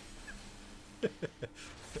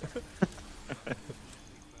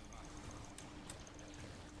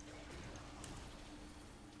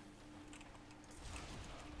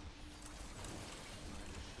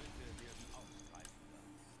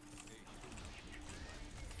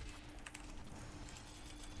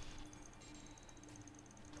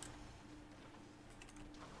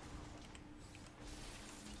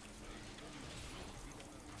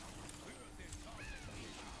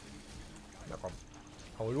 Na komm.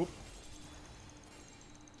 Hallo.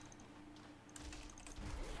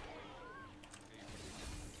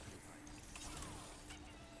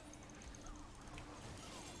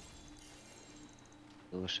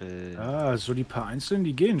 So schön. Ja, so die paar Einzelnen,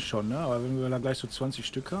 die gehen schon, ne? Aber wenn wir da gleich so 20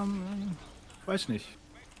 Stück haben, weiß nicht.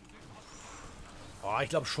 Oh, ich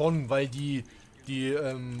glaube schon, weil die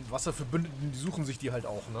Wasserverbündeten, die suchen sich die halt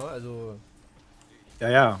auch, ne? Also. Ja,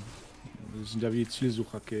 ja. Das sind ja wie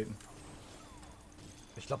Zielsuchraketen.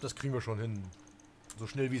 Ich glaube, das kriegen wir schon hin. So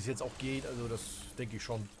schnell wie es jetzt auch geht, also das denke ich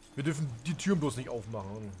schon. Wir dürfen die Türen bloß nicht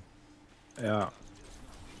aufmachen. Ja.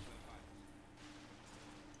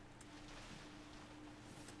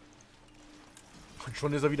 Und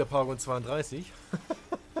schon ist er wieder Paragon 32.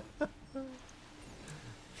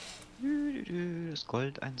 Das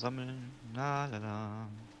Gold einsammeln. La la la.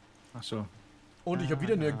 Ach so. Und ich habe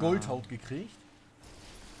wieder eine Goldhaut gekriegt.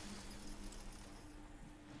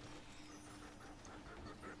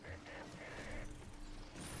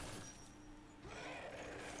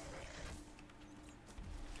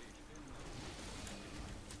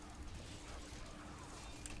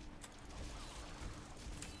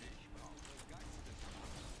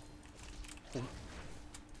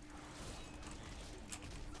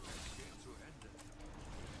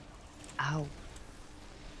 Au.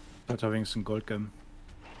 Hat er wenigstens ein Goldgem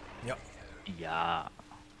Ja. Ja.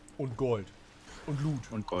 Und Gold. Und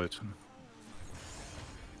Loot. und Gold.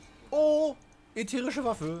 Oh, ätherische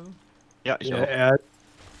Waffe. Ja, ich Ja,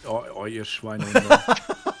 auch. oh, ihr Schweinehunde.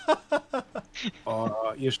 Oh,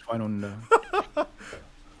 ihr Schweinehunde.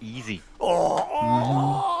 Easy. Oh,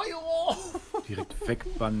 Direkt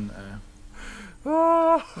wegbannen,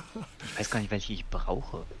 Ich weiß gar nicht, welche ich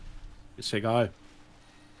brauche. Ist egal.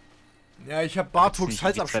 Ja, ich habe Gibt's Bartoks nicht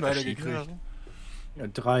Halsabschneider irgendwie 2 verschiedene gekriegt. oder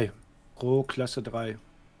Ja, 3. Pro Klasse 3.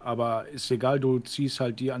 Aber ist egal, du ziehst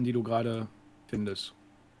halt die an, die du gerade findest.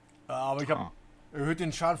 Ja, aber ich so? habe Ah. erhöht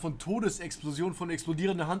den Schaden von Todesexplosion von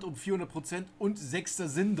explodierender Hand um 400% und 6.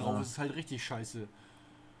 Sinn drauf. Ah. Das ist halt richtig scheiße.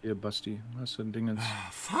 Hier, Basti, hast du ein Dingens?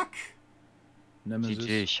 Ah, fuck. Nemesis.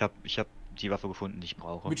 GG, ich hab die Waffe gefunden, die ich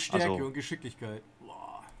brauche. Mit Stärke Also, und Geschicklichkeit.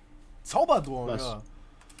 Boah. Zauberdorn, Was? ja.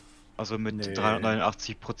 also mit Nee.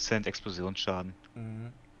 389% Explosionsschaden.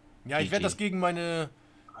 Mhm. Ja, ich werde GG. das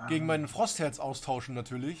gegen meinen Frostherz austauschen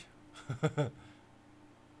natürlich.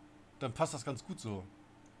 Dann passt das ganz gut so.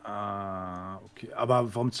 Ah, okay.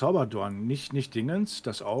 Aber warum Zauberdorn? Nicht Dingens,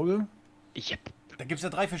 das Auge? Ich hab. Da gibt es ja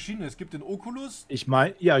 3 verschiedene. Es gibt den Oculus. Ich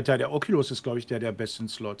meine, ja, der Oculus ist, glaube ich, der besten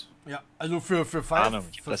Slot. Ja, also für Ahnung,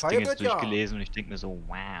 ich hab das Ding jetzt Firebird, ja. durchgelesen und ich denke mir so,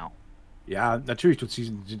 wow. Ja, natürlich, du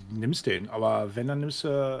nimmst den, aber wenn, dann nimmst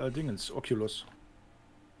du Dingens, Oculus.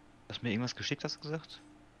 Hast du mir irgendwas geschickt, hast du gesagt?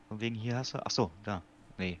 Von wegen hier hast du. Ach so, da.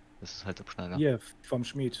 Nee, das ist halt Abschneider. Hier, vom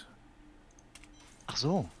Schmied. Ach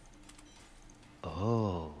so.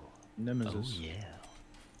 Oh. Nemesis. Oh yeah.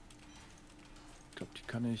 Ich glaube, die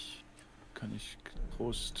kann ich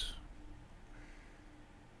Trost.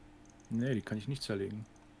 Nee, die kann ich nicht zerlegen.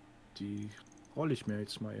 Die rolle ich mir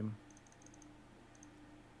jetzt mal eben.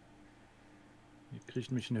 Hier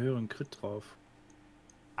kriegt mich einen höheren Crit drauf.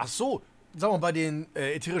 Ach so, sag mal, bei den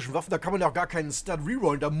ätherischen Waffen, da kann man ja auch gar keinen Stud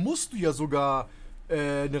rerollen. Da musst du ja sogar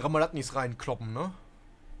eine Ramalatnis reinkloppen, ne?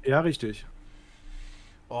 Ja, richtig.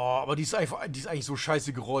 Oh, aber die ist eigentlich so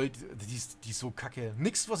scheiße gerollt. Die ist so kacke.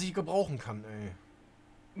 Nix, was ich gebrauchen kann, ey.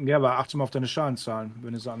 Ja, aber achte mal auf deine Schadenzahlen,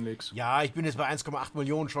 wenn du sie anlegst. Ja, ich bin jetzt bei 1,8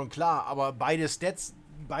 Millionen schon klar, aber beide Stats,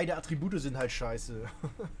 beide Attribute sind halt scheiße.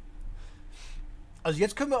 Also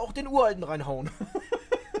jetzt können wir auch den uralten reinhauen.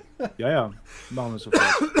 Ja, machen wir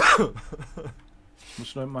sofort. Ich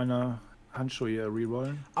muss nur mit meiner Handschuhe hier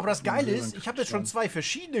rerollen. Aber das Geile ist, Höheren ich habe jetzt schon Crit 2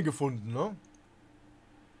 verschiedene gefunden, ne?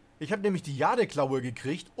 Ich habe nämlich die Jadeklaue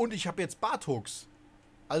gekriegt und ich habe jetzt Bartoks.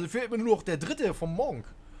 Also fehlt mir nur noch der dritte vom Monk.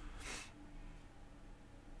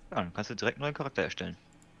 Ja, dann kannst du direkt einen neuen Charakter erstellen.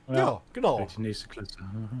 Ja, genau. Direkt die nächste Klasse.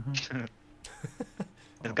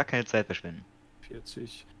 Also gar keine Zeit verschwenden.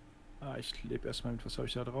 40. Ah, ich lebe erstmal mit, was habe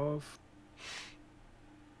ich da drauf?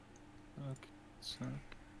 Zack, zack,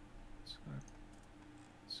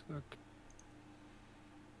 zack, Zack.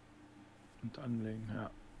 Und anlegen, ja.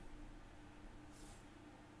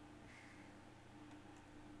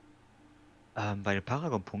 Bei den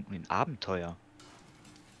Paragon-Punkten in Abenteuer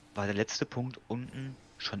war der letzte Punkt unten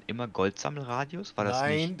schon immer Goldsammelradius? War das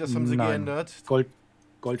nicht? Nein, das haben sie Nein. geändert.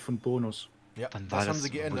 Gold von Bonus. Ja, Wann war das haben das? sie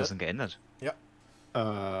Wann wurde geändert. das denn geändert?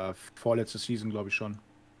 Ja, Vorletzte Season, glaube ich schon.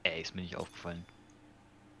 Ey, ist mir nicht aufgefallen.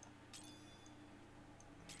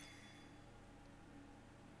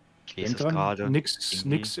 Ich lese Denk es dran, gerade.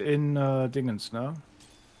 nix in Dingens, ne?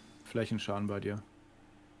 Flächenschaden bei dir.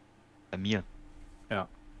 Bei mir. Ja.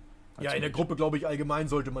 ja, in der Gruppe, glaube ich, allgemein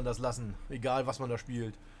sollte man das lassen. Egal, was man da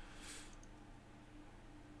spielt.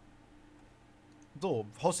 So,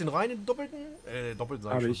 haust den rein in den Doppelten? Doppelten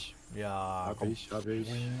sag Hab schon. ich. Ja, Hab komm. ich.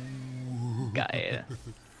 Geil.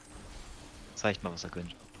 Zeigt mal, was er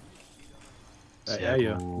könnt. Er Sehr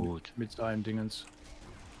hier. gut. Mit seinem Dingens.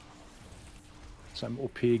 Seinem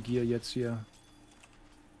OP-Gear jetzt hier.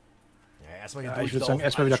 Ja, erstmal hier Ja, ich würde sagen,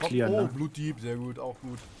 erstmal wieder clearen. Oh, Ne? Blutdieb, sehr gut, auch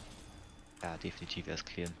gut. Ja, definitiv erst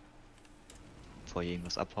clearen. Bevor ihr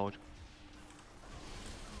irgendwas abhaut.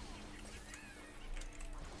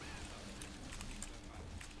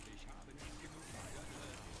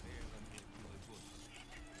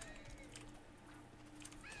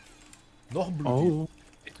 Noch ein Blutdieb. Oh,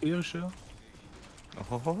 ätherische.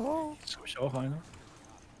 Ohohoho. Jetzt habe ich auch eine.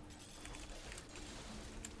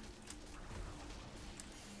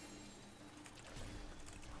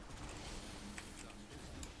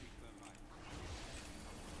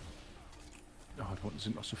 Ja, da unten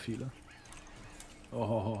sind noch so viele.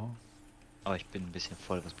 Oh. Aber ich bin ein bisschen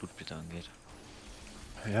voll, was Blutbitter angeht.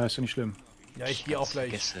 Ja, ist ja nicht schlimm. Ja, ich Ich gehe auch hab's gleich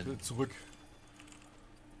vergessen. zurück.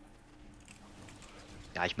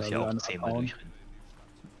 Ja, ich muss Da ja will auch einer 10-mal abhauen. durchrennen.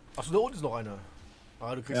 Achso, da unten ist noch einer.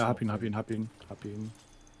 Ah, du kriegst Ja, noch. hab ihn.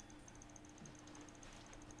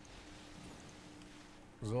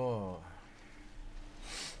 So.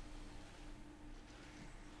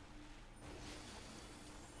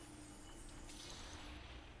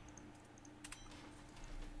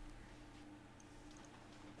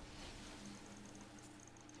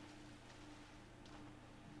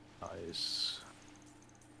 Nice.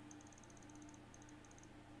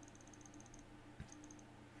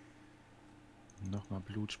 Nochmal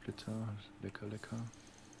Blutsplitter. Lecker.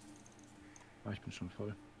 Ah, ich bin schon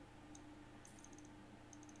voll.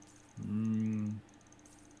 Wenn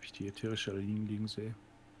ich die ätherische liegen sehe.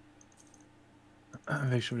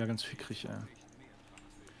 Wäre ich schon wieder ganz fickrig, ey.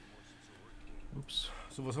 Ups.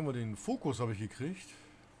 So, was haben wir denn? Fokus habe ich gekriegt.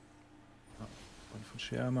 Von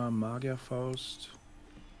Scherma, Magierfaust.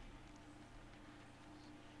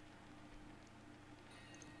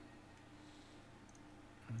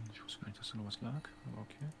 Ich wusste gar nicht, dass da noch was lag, aber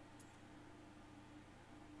okay.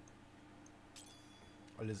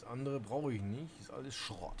 Alles andere brauche ich nicht. Ist alles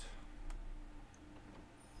Schrott.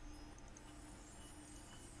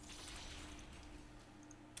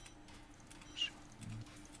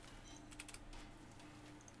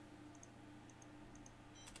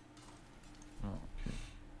 Ah, okay.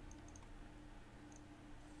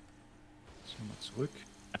 Jetzt nochmal zurück.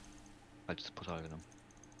 Falsches Portal genommen.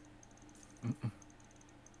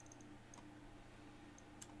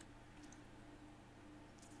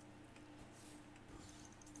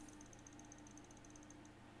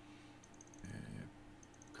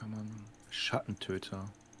 Kann man. Schattentöter.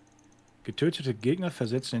 Getötete Gegner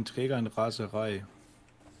versetzen den Träger in Raserei.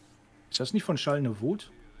 Ist das nicht von schallende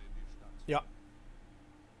Wut? Ja.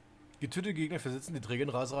 Getötete Gegner versetzen die Träger in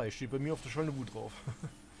Raserei. Steht bei mir auf der schallende Wut drauf.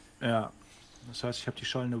 Ja. Das heißt, ich habe die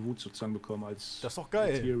schallende Wut sozusagen bekommen als Das ist doch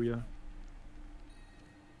geil. Materia.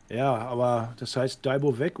 Ja, aber das heißt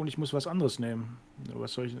Diablo weg und ich muss was anderes nehmen.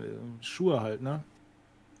 Was soll ich? Schuhe halt, ne?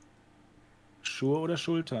 Schuhe oder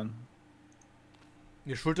Schultern?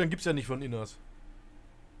 Die Schultern gibt's ja nicht von Inners.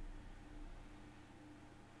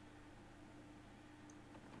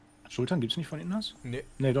 Schultern gibt's nicht von Innas? Nee.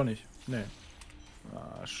 Nee, doch nicht. Nee.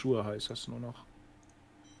 Ah, Schuhe heißt das nur noch.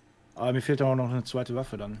 Aber mir fehlt auch noch eine zweite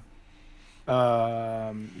Waffe dann.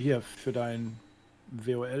 Hier, für dein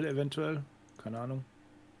WOL eventuell. Keine Ahnung.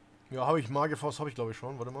 Ja, habe ich. Magierfaust habe ich, glaube ich,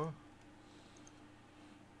 schon. Warte mal.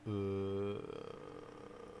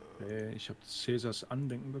 Ich habe Cäsars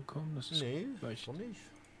Andenken bekommen. Das ist Nee, vielleicht doch nicht.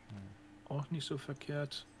 auch nicht so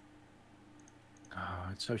verkehrt. Ah,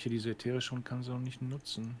 jetzt habe ich hier diese ätherische und kann sie auch nicht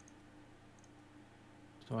nutzen.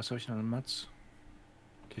 So, was habe ich noch an Matz?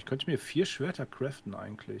 Okay, ich könnte mir 4 Schwerter craften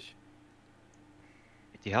eigentlich.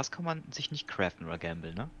 Die Herz kann man sich nicht craften oder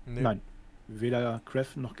gamblen, ne? Nee. Nein, weder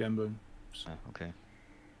craften noch gambeln. Ah, okay.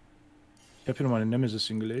 Ich habe hier nochmal eine Nemesis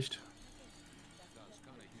hingelegt.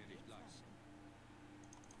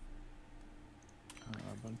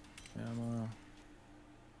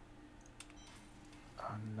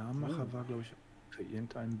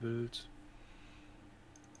 mit einem Bild.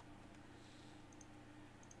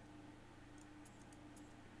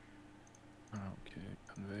 Ah, okay,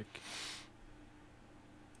 kann weg.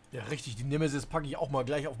 Ja, richtig, die Nemesis packe ich auch mal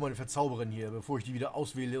gleich auf meine Verzauberin hier, bevor ich die wieder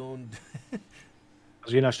auswähle und... Also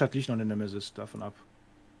hier in der Stadt liegt noch eine Nemesis, davon ab.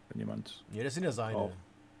 Wenn jemand... Ja, das sind ja seine. Auch.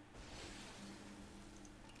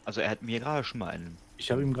 Also er hat mir gerade schon mal einen.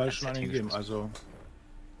 Ich habe ihm gerade ein schon einen Setting gegeben, geschmissen. also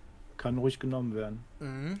kann ruhig genommen werden.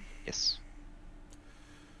 Mhm. Yes.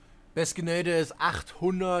 Best Gnade ist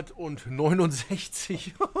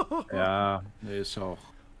 869. Ja, nee, ist auch.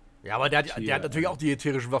 Ja, aber der hat natürlich auch die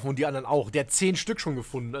ätherischen Waffen und die anderen auch. Der hat 10 Stück schon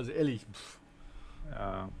gefunden, also ehrlich. Pff.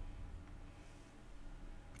 Ja,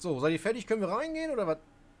 So, seid ihr fertig? Können wir reingehen oder was?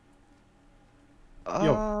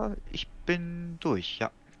 Ich bin durch, ja.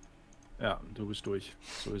 ja, du bist durch,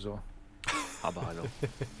 sowieso. Aber hallo.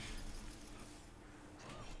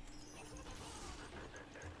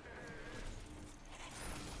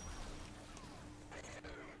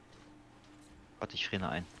 Warte, ich friere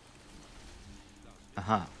ein.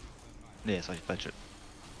 Aha. Nee, jetzt habe ich falsche.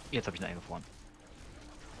 Jetzt habe ich ihn eingefroren.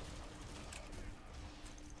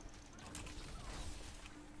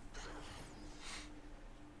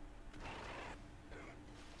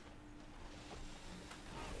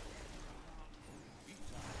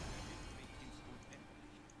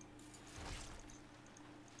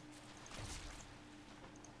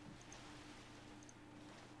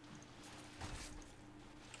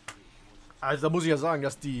 Also da muss ich ja sagen,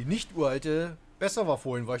 dass die nicht uralte besser war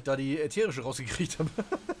vorhin, weil ich da die ätherische rausgekriegt habe.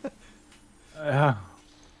 Ja.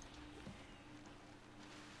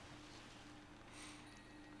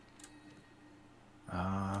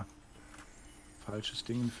 Ah, falsches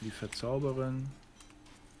Ding für die Verzauberin.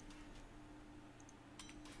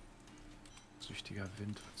 Süchtiger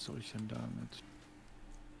Wind, was soll ich denn damit?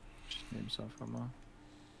 Ich nehme es einfach mal.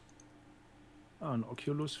 Ah, ein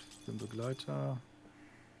Oculus für den Begleiter.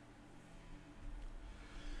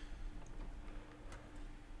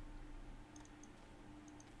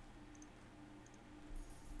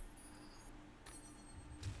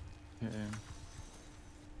 Okay.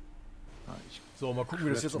 Ah, So, mal gucken, wie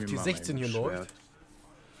das jetzt auf T16 hier läuft.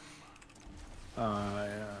 Ah,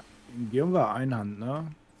 ja. Gehen wir Einhand,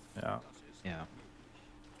 ne? Ja. Ja.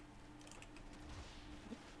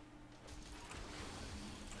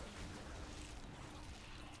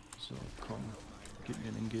 So, komm. Gib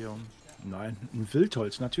mir den Geom. Nein, ein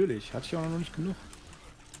Wildholz, natürlich. Hatte ich auch noch nicht genug.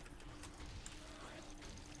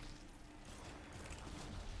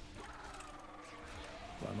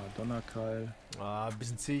 Einmal Donnerkeil. Ah, ein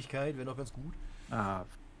bisschen Zähigkeit wäre noch ganz gut. Ah,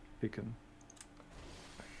 picken.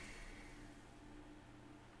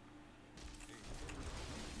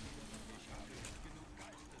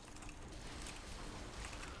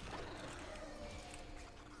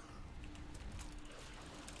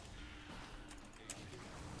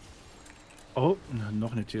 Oh,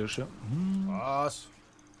 noch eine tierische. Was?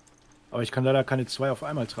 Aber ich kann leider keine 2 auf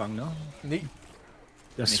einmal tragen, ne? Nee.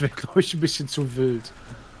 Das wäre, glaube ich, ein bisschen zu wild.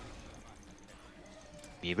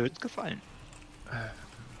 Mir würde es gefallen.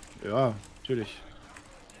 Ja, natürlich.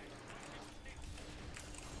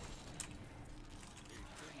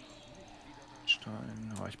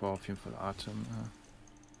 Stein. Oh, ich brauche auf jeden Fall Atem. Ja.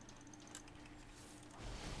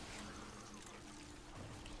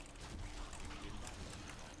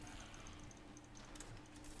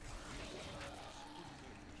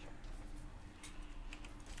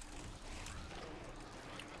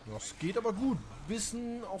 Das geht aber gut.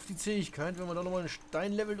 Bisschen auf die Zähigkeit. Wenn man da nochmal einen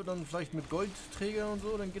Stein levelt und dann vielleicht mit Goldträger und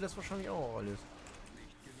so, dann geht das wahrscheinlich auch alles.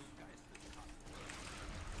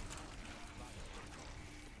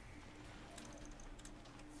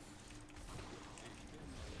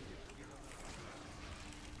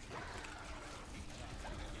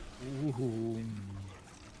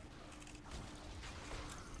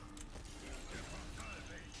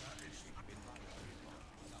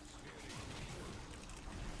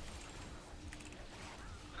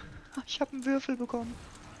 Ich habe einen Würfel bekommen.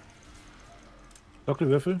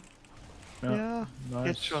 Doppelwürfel? Ja, nice.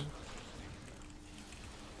 jetzt schon.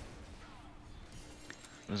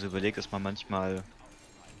 Also überlegt, dass man manchmal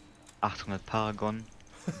 800 Paragon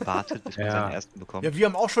wartet, bis man Ja. seinen ersten bekommt. Ja, wir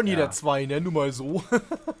haben auch schon jeder Ja. 2, ne? Nur mal so.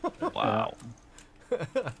 Wow.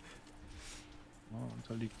 Oh, und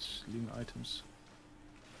da liegen Items.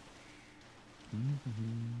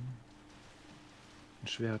 Ein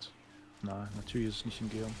Schwert. Na, natürlich ist es nicht im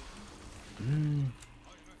Geom.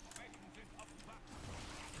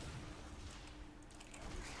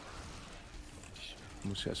 Ich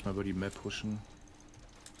muss ja erstmal über die Map pushen.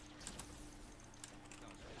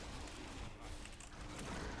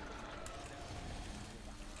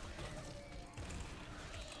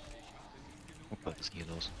 denn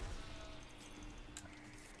hier los?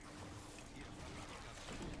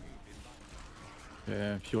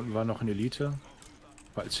 Hier unten war noch eine Elite.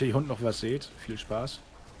 Falls ihr hier unten noch was seht, viel Spaß.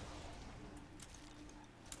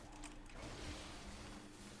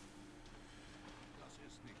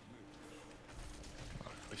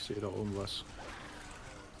 Ich sehe da irgendwas.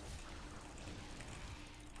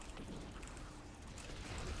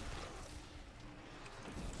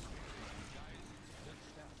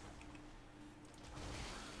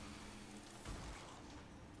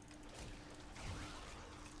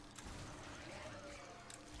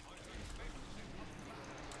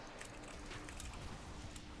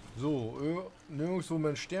 So, nirgendwo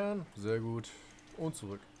mein Stern. Sehr gut. Und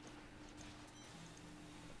zurück.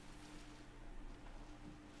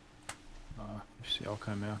 Ah, ich sehe auch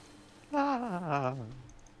keinen mehr. Ah.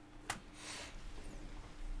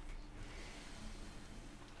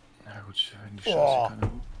 Na gut, wenn die Oh. Scheiße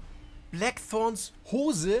keine... Blackthorns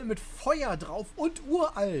Hose mit Feuer drauf und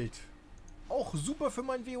uralt. Auch super für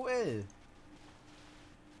mein WOL.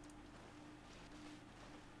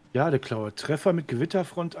 Jadeklaue. Treffer mit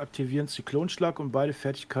Gewitterfront aktivieren Zyklonschlag und beide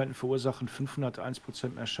Fertigkeiten verursachen 501%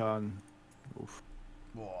 mehr Schaden. Uff.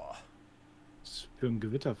 Boah. Das ist für ein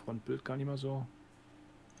Gewitterfrontbild gar nicht mal so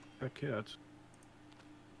verkehrt.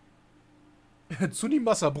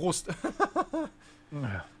 Zunimasa Brust.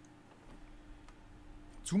 Ja.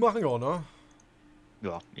 Zumachen ja, ne?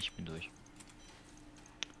 Ja, ich bin durch.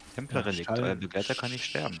 Templerrelikt, euer Begleiter kann nicht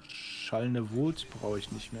sterben. Schallende Wut brauche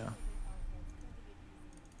ich nicht mehr.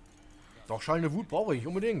 Doch, schallende Wut brauche ich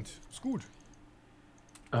unbedingt. Ist gut.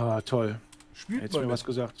 Ah, toll. Spielt Jetzt mal mir mit. was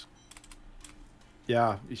gesagt.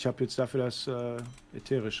 Ja, ich habe jetzt dafür das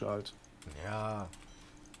Ätherische halt. Ja.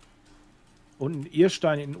 Und ein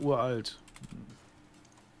Irrstein in uralt.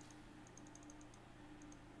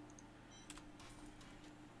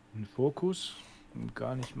 Ein Fokus.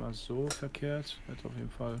 Gar nicht mal so verkehrt. Hat auf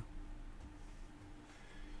jeden Fall ein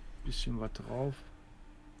bisschen was drauf.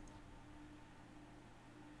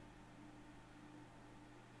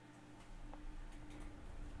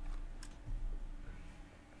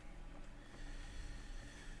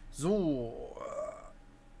 So.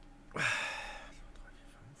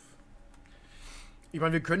 Ich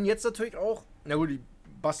meine, wir können jetzt natürlich auch. Na gut,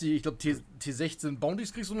 Basti, ich glaube T16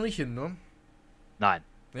 Bounties kriegst du noch nicht hin, ne? Nein,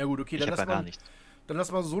 Ja gut, okay, ich dann habe da lass gar mal, nichts. dann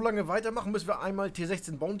lass mal so lange weitermachen, bis wir einmal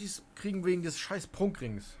T16 Bounties kriegen wegen des scheiß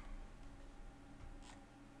Prunkrings.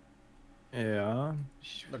 Ja.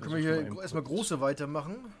 Dann können wir hier erstmal große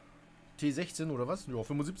weitermachen. T16 oder was? Ja,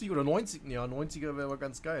 75 oder 90. Ja, 90er wäre aber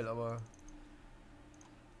ganz geil, aber.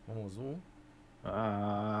 Machen wir so.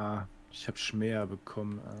 Ah, ich habe Schmäher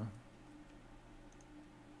bekommen.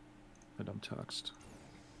 Verdammte Axt.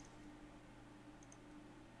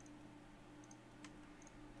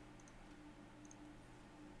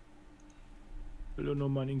 Will du nur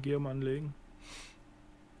mal den Geom anlegen?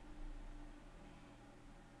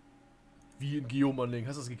 Wie in Geom anlegen?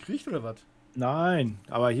 Hast du das gekriegt oder was? Nein,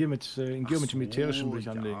 aber hier mit in Geom mit dem Ach so, militärischen will ich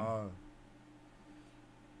anlegen. ja.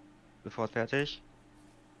 Sofort fertig.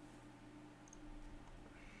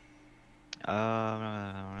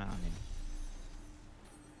 Annehmen.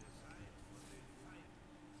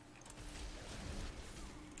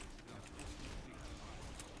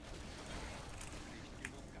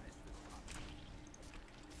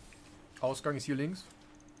 Ausgang ist hier links.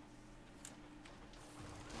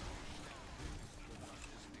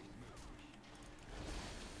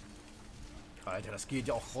 Alter, das geht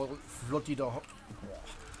ja auch flott, die da. Boah.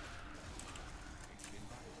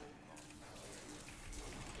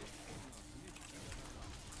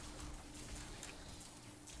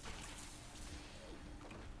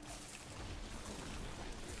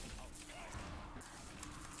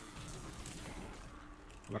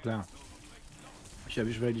 War klar. Ich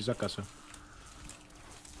erwische wieder die Sackgasse.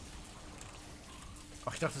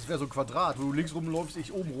 Ach, ich dachte, das wäre so ein Quadrat, wo du links rumläufst,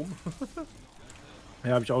 ich oben rum.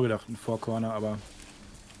 Ja, habe ich auch gedacht, ein Four-Corner, aber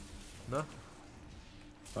Na?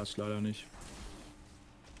 war es leider nicht.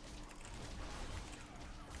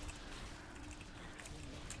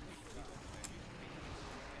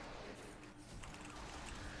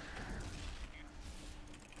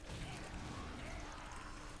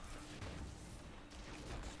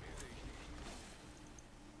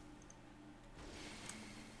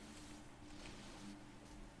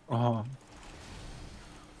 Oh.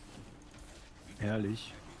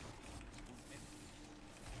 Herrlich.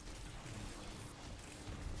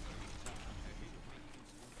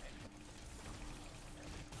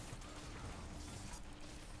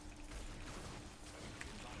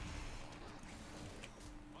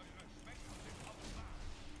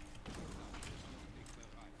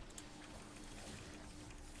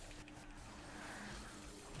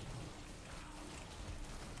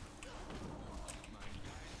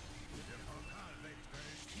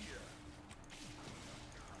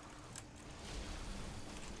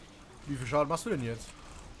 Wie viel Schaden machst du denn jetzt?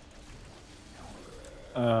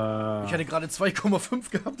 Ich Äh, hatte gerade 2,5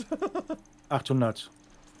 gehabt. 800.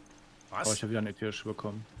 Was? Oh, ich habe wieder eine ätherische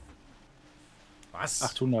bekommen. Was?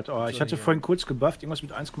 800. Oh, ich hatte vorhin kurz gebufft, irgendwas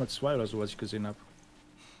mit 1,2 oder so, was ich gesehen habe.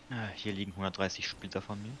 Hier liegen 130 Splitter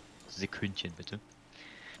von mir. Sekündchen bitte.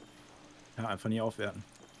 Ja, einfach nie aufwerten.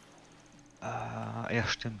 Ja,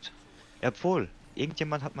 stimmt. Ja, obwohl,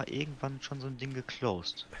 irgendjemand hat mal irgendwann schon so ein Ding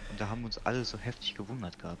geclosed. Und da haben uns alle so heftig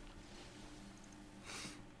gewundert gehabt.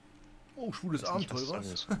 Oh, schwules Weiß nicht, was Abenteuer,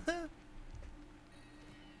 das was? ist.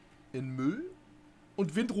 In Müll?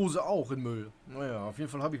 Und Windrose auch in Müll. Naja, auf jeden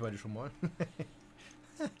Fall habe ich beide schon mal.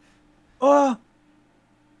 Oh!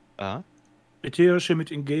 Ah, Ätherische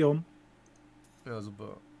mit Ingeum. Ja,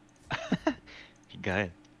 super. wie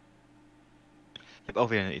geil. Ich habe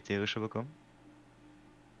auch wieder eine ätherische bekommen.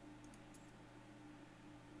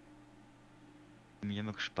 Bin mir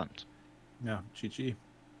immer gespannt. Ja, GG.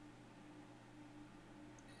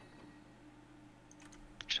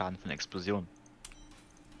 Schaden von Explosion.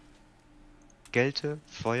 Kälte,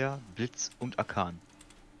 Feuer, Blitz und Arkan.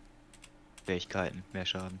 Fähigkeiten, mehr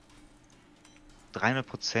Schaden.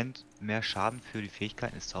 300% mehr Schaden für die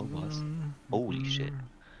Fähigkeiten des Zauberers. Holy shit.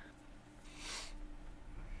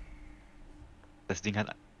 Das Ding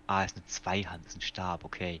hat... Ah, ist eine Zweihand, ist ein Stab,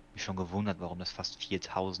 okay. Mich schon gewundert, warum das fast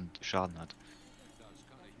 4000 Schaden hat.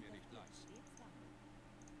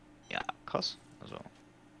 Ja, krass. Also,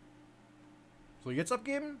 So, jetzt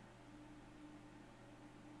abgeben?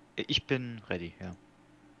 ich bin ready, ja.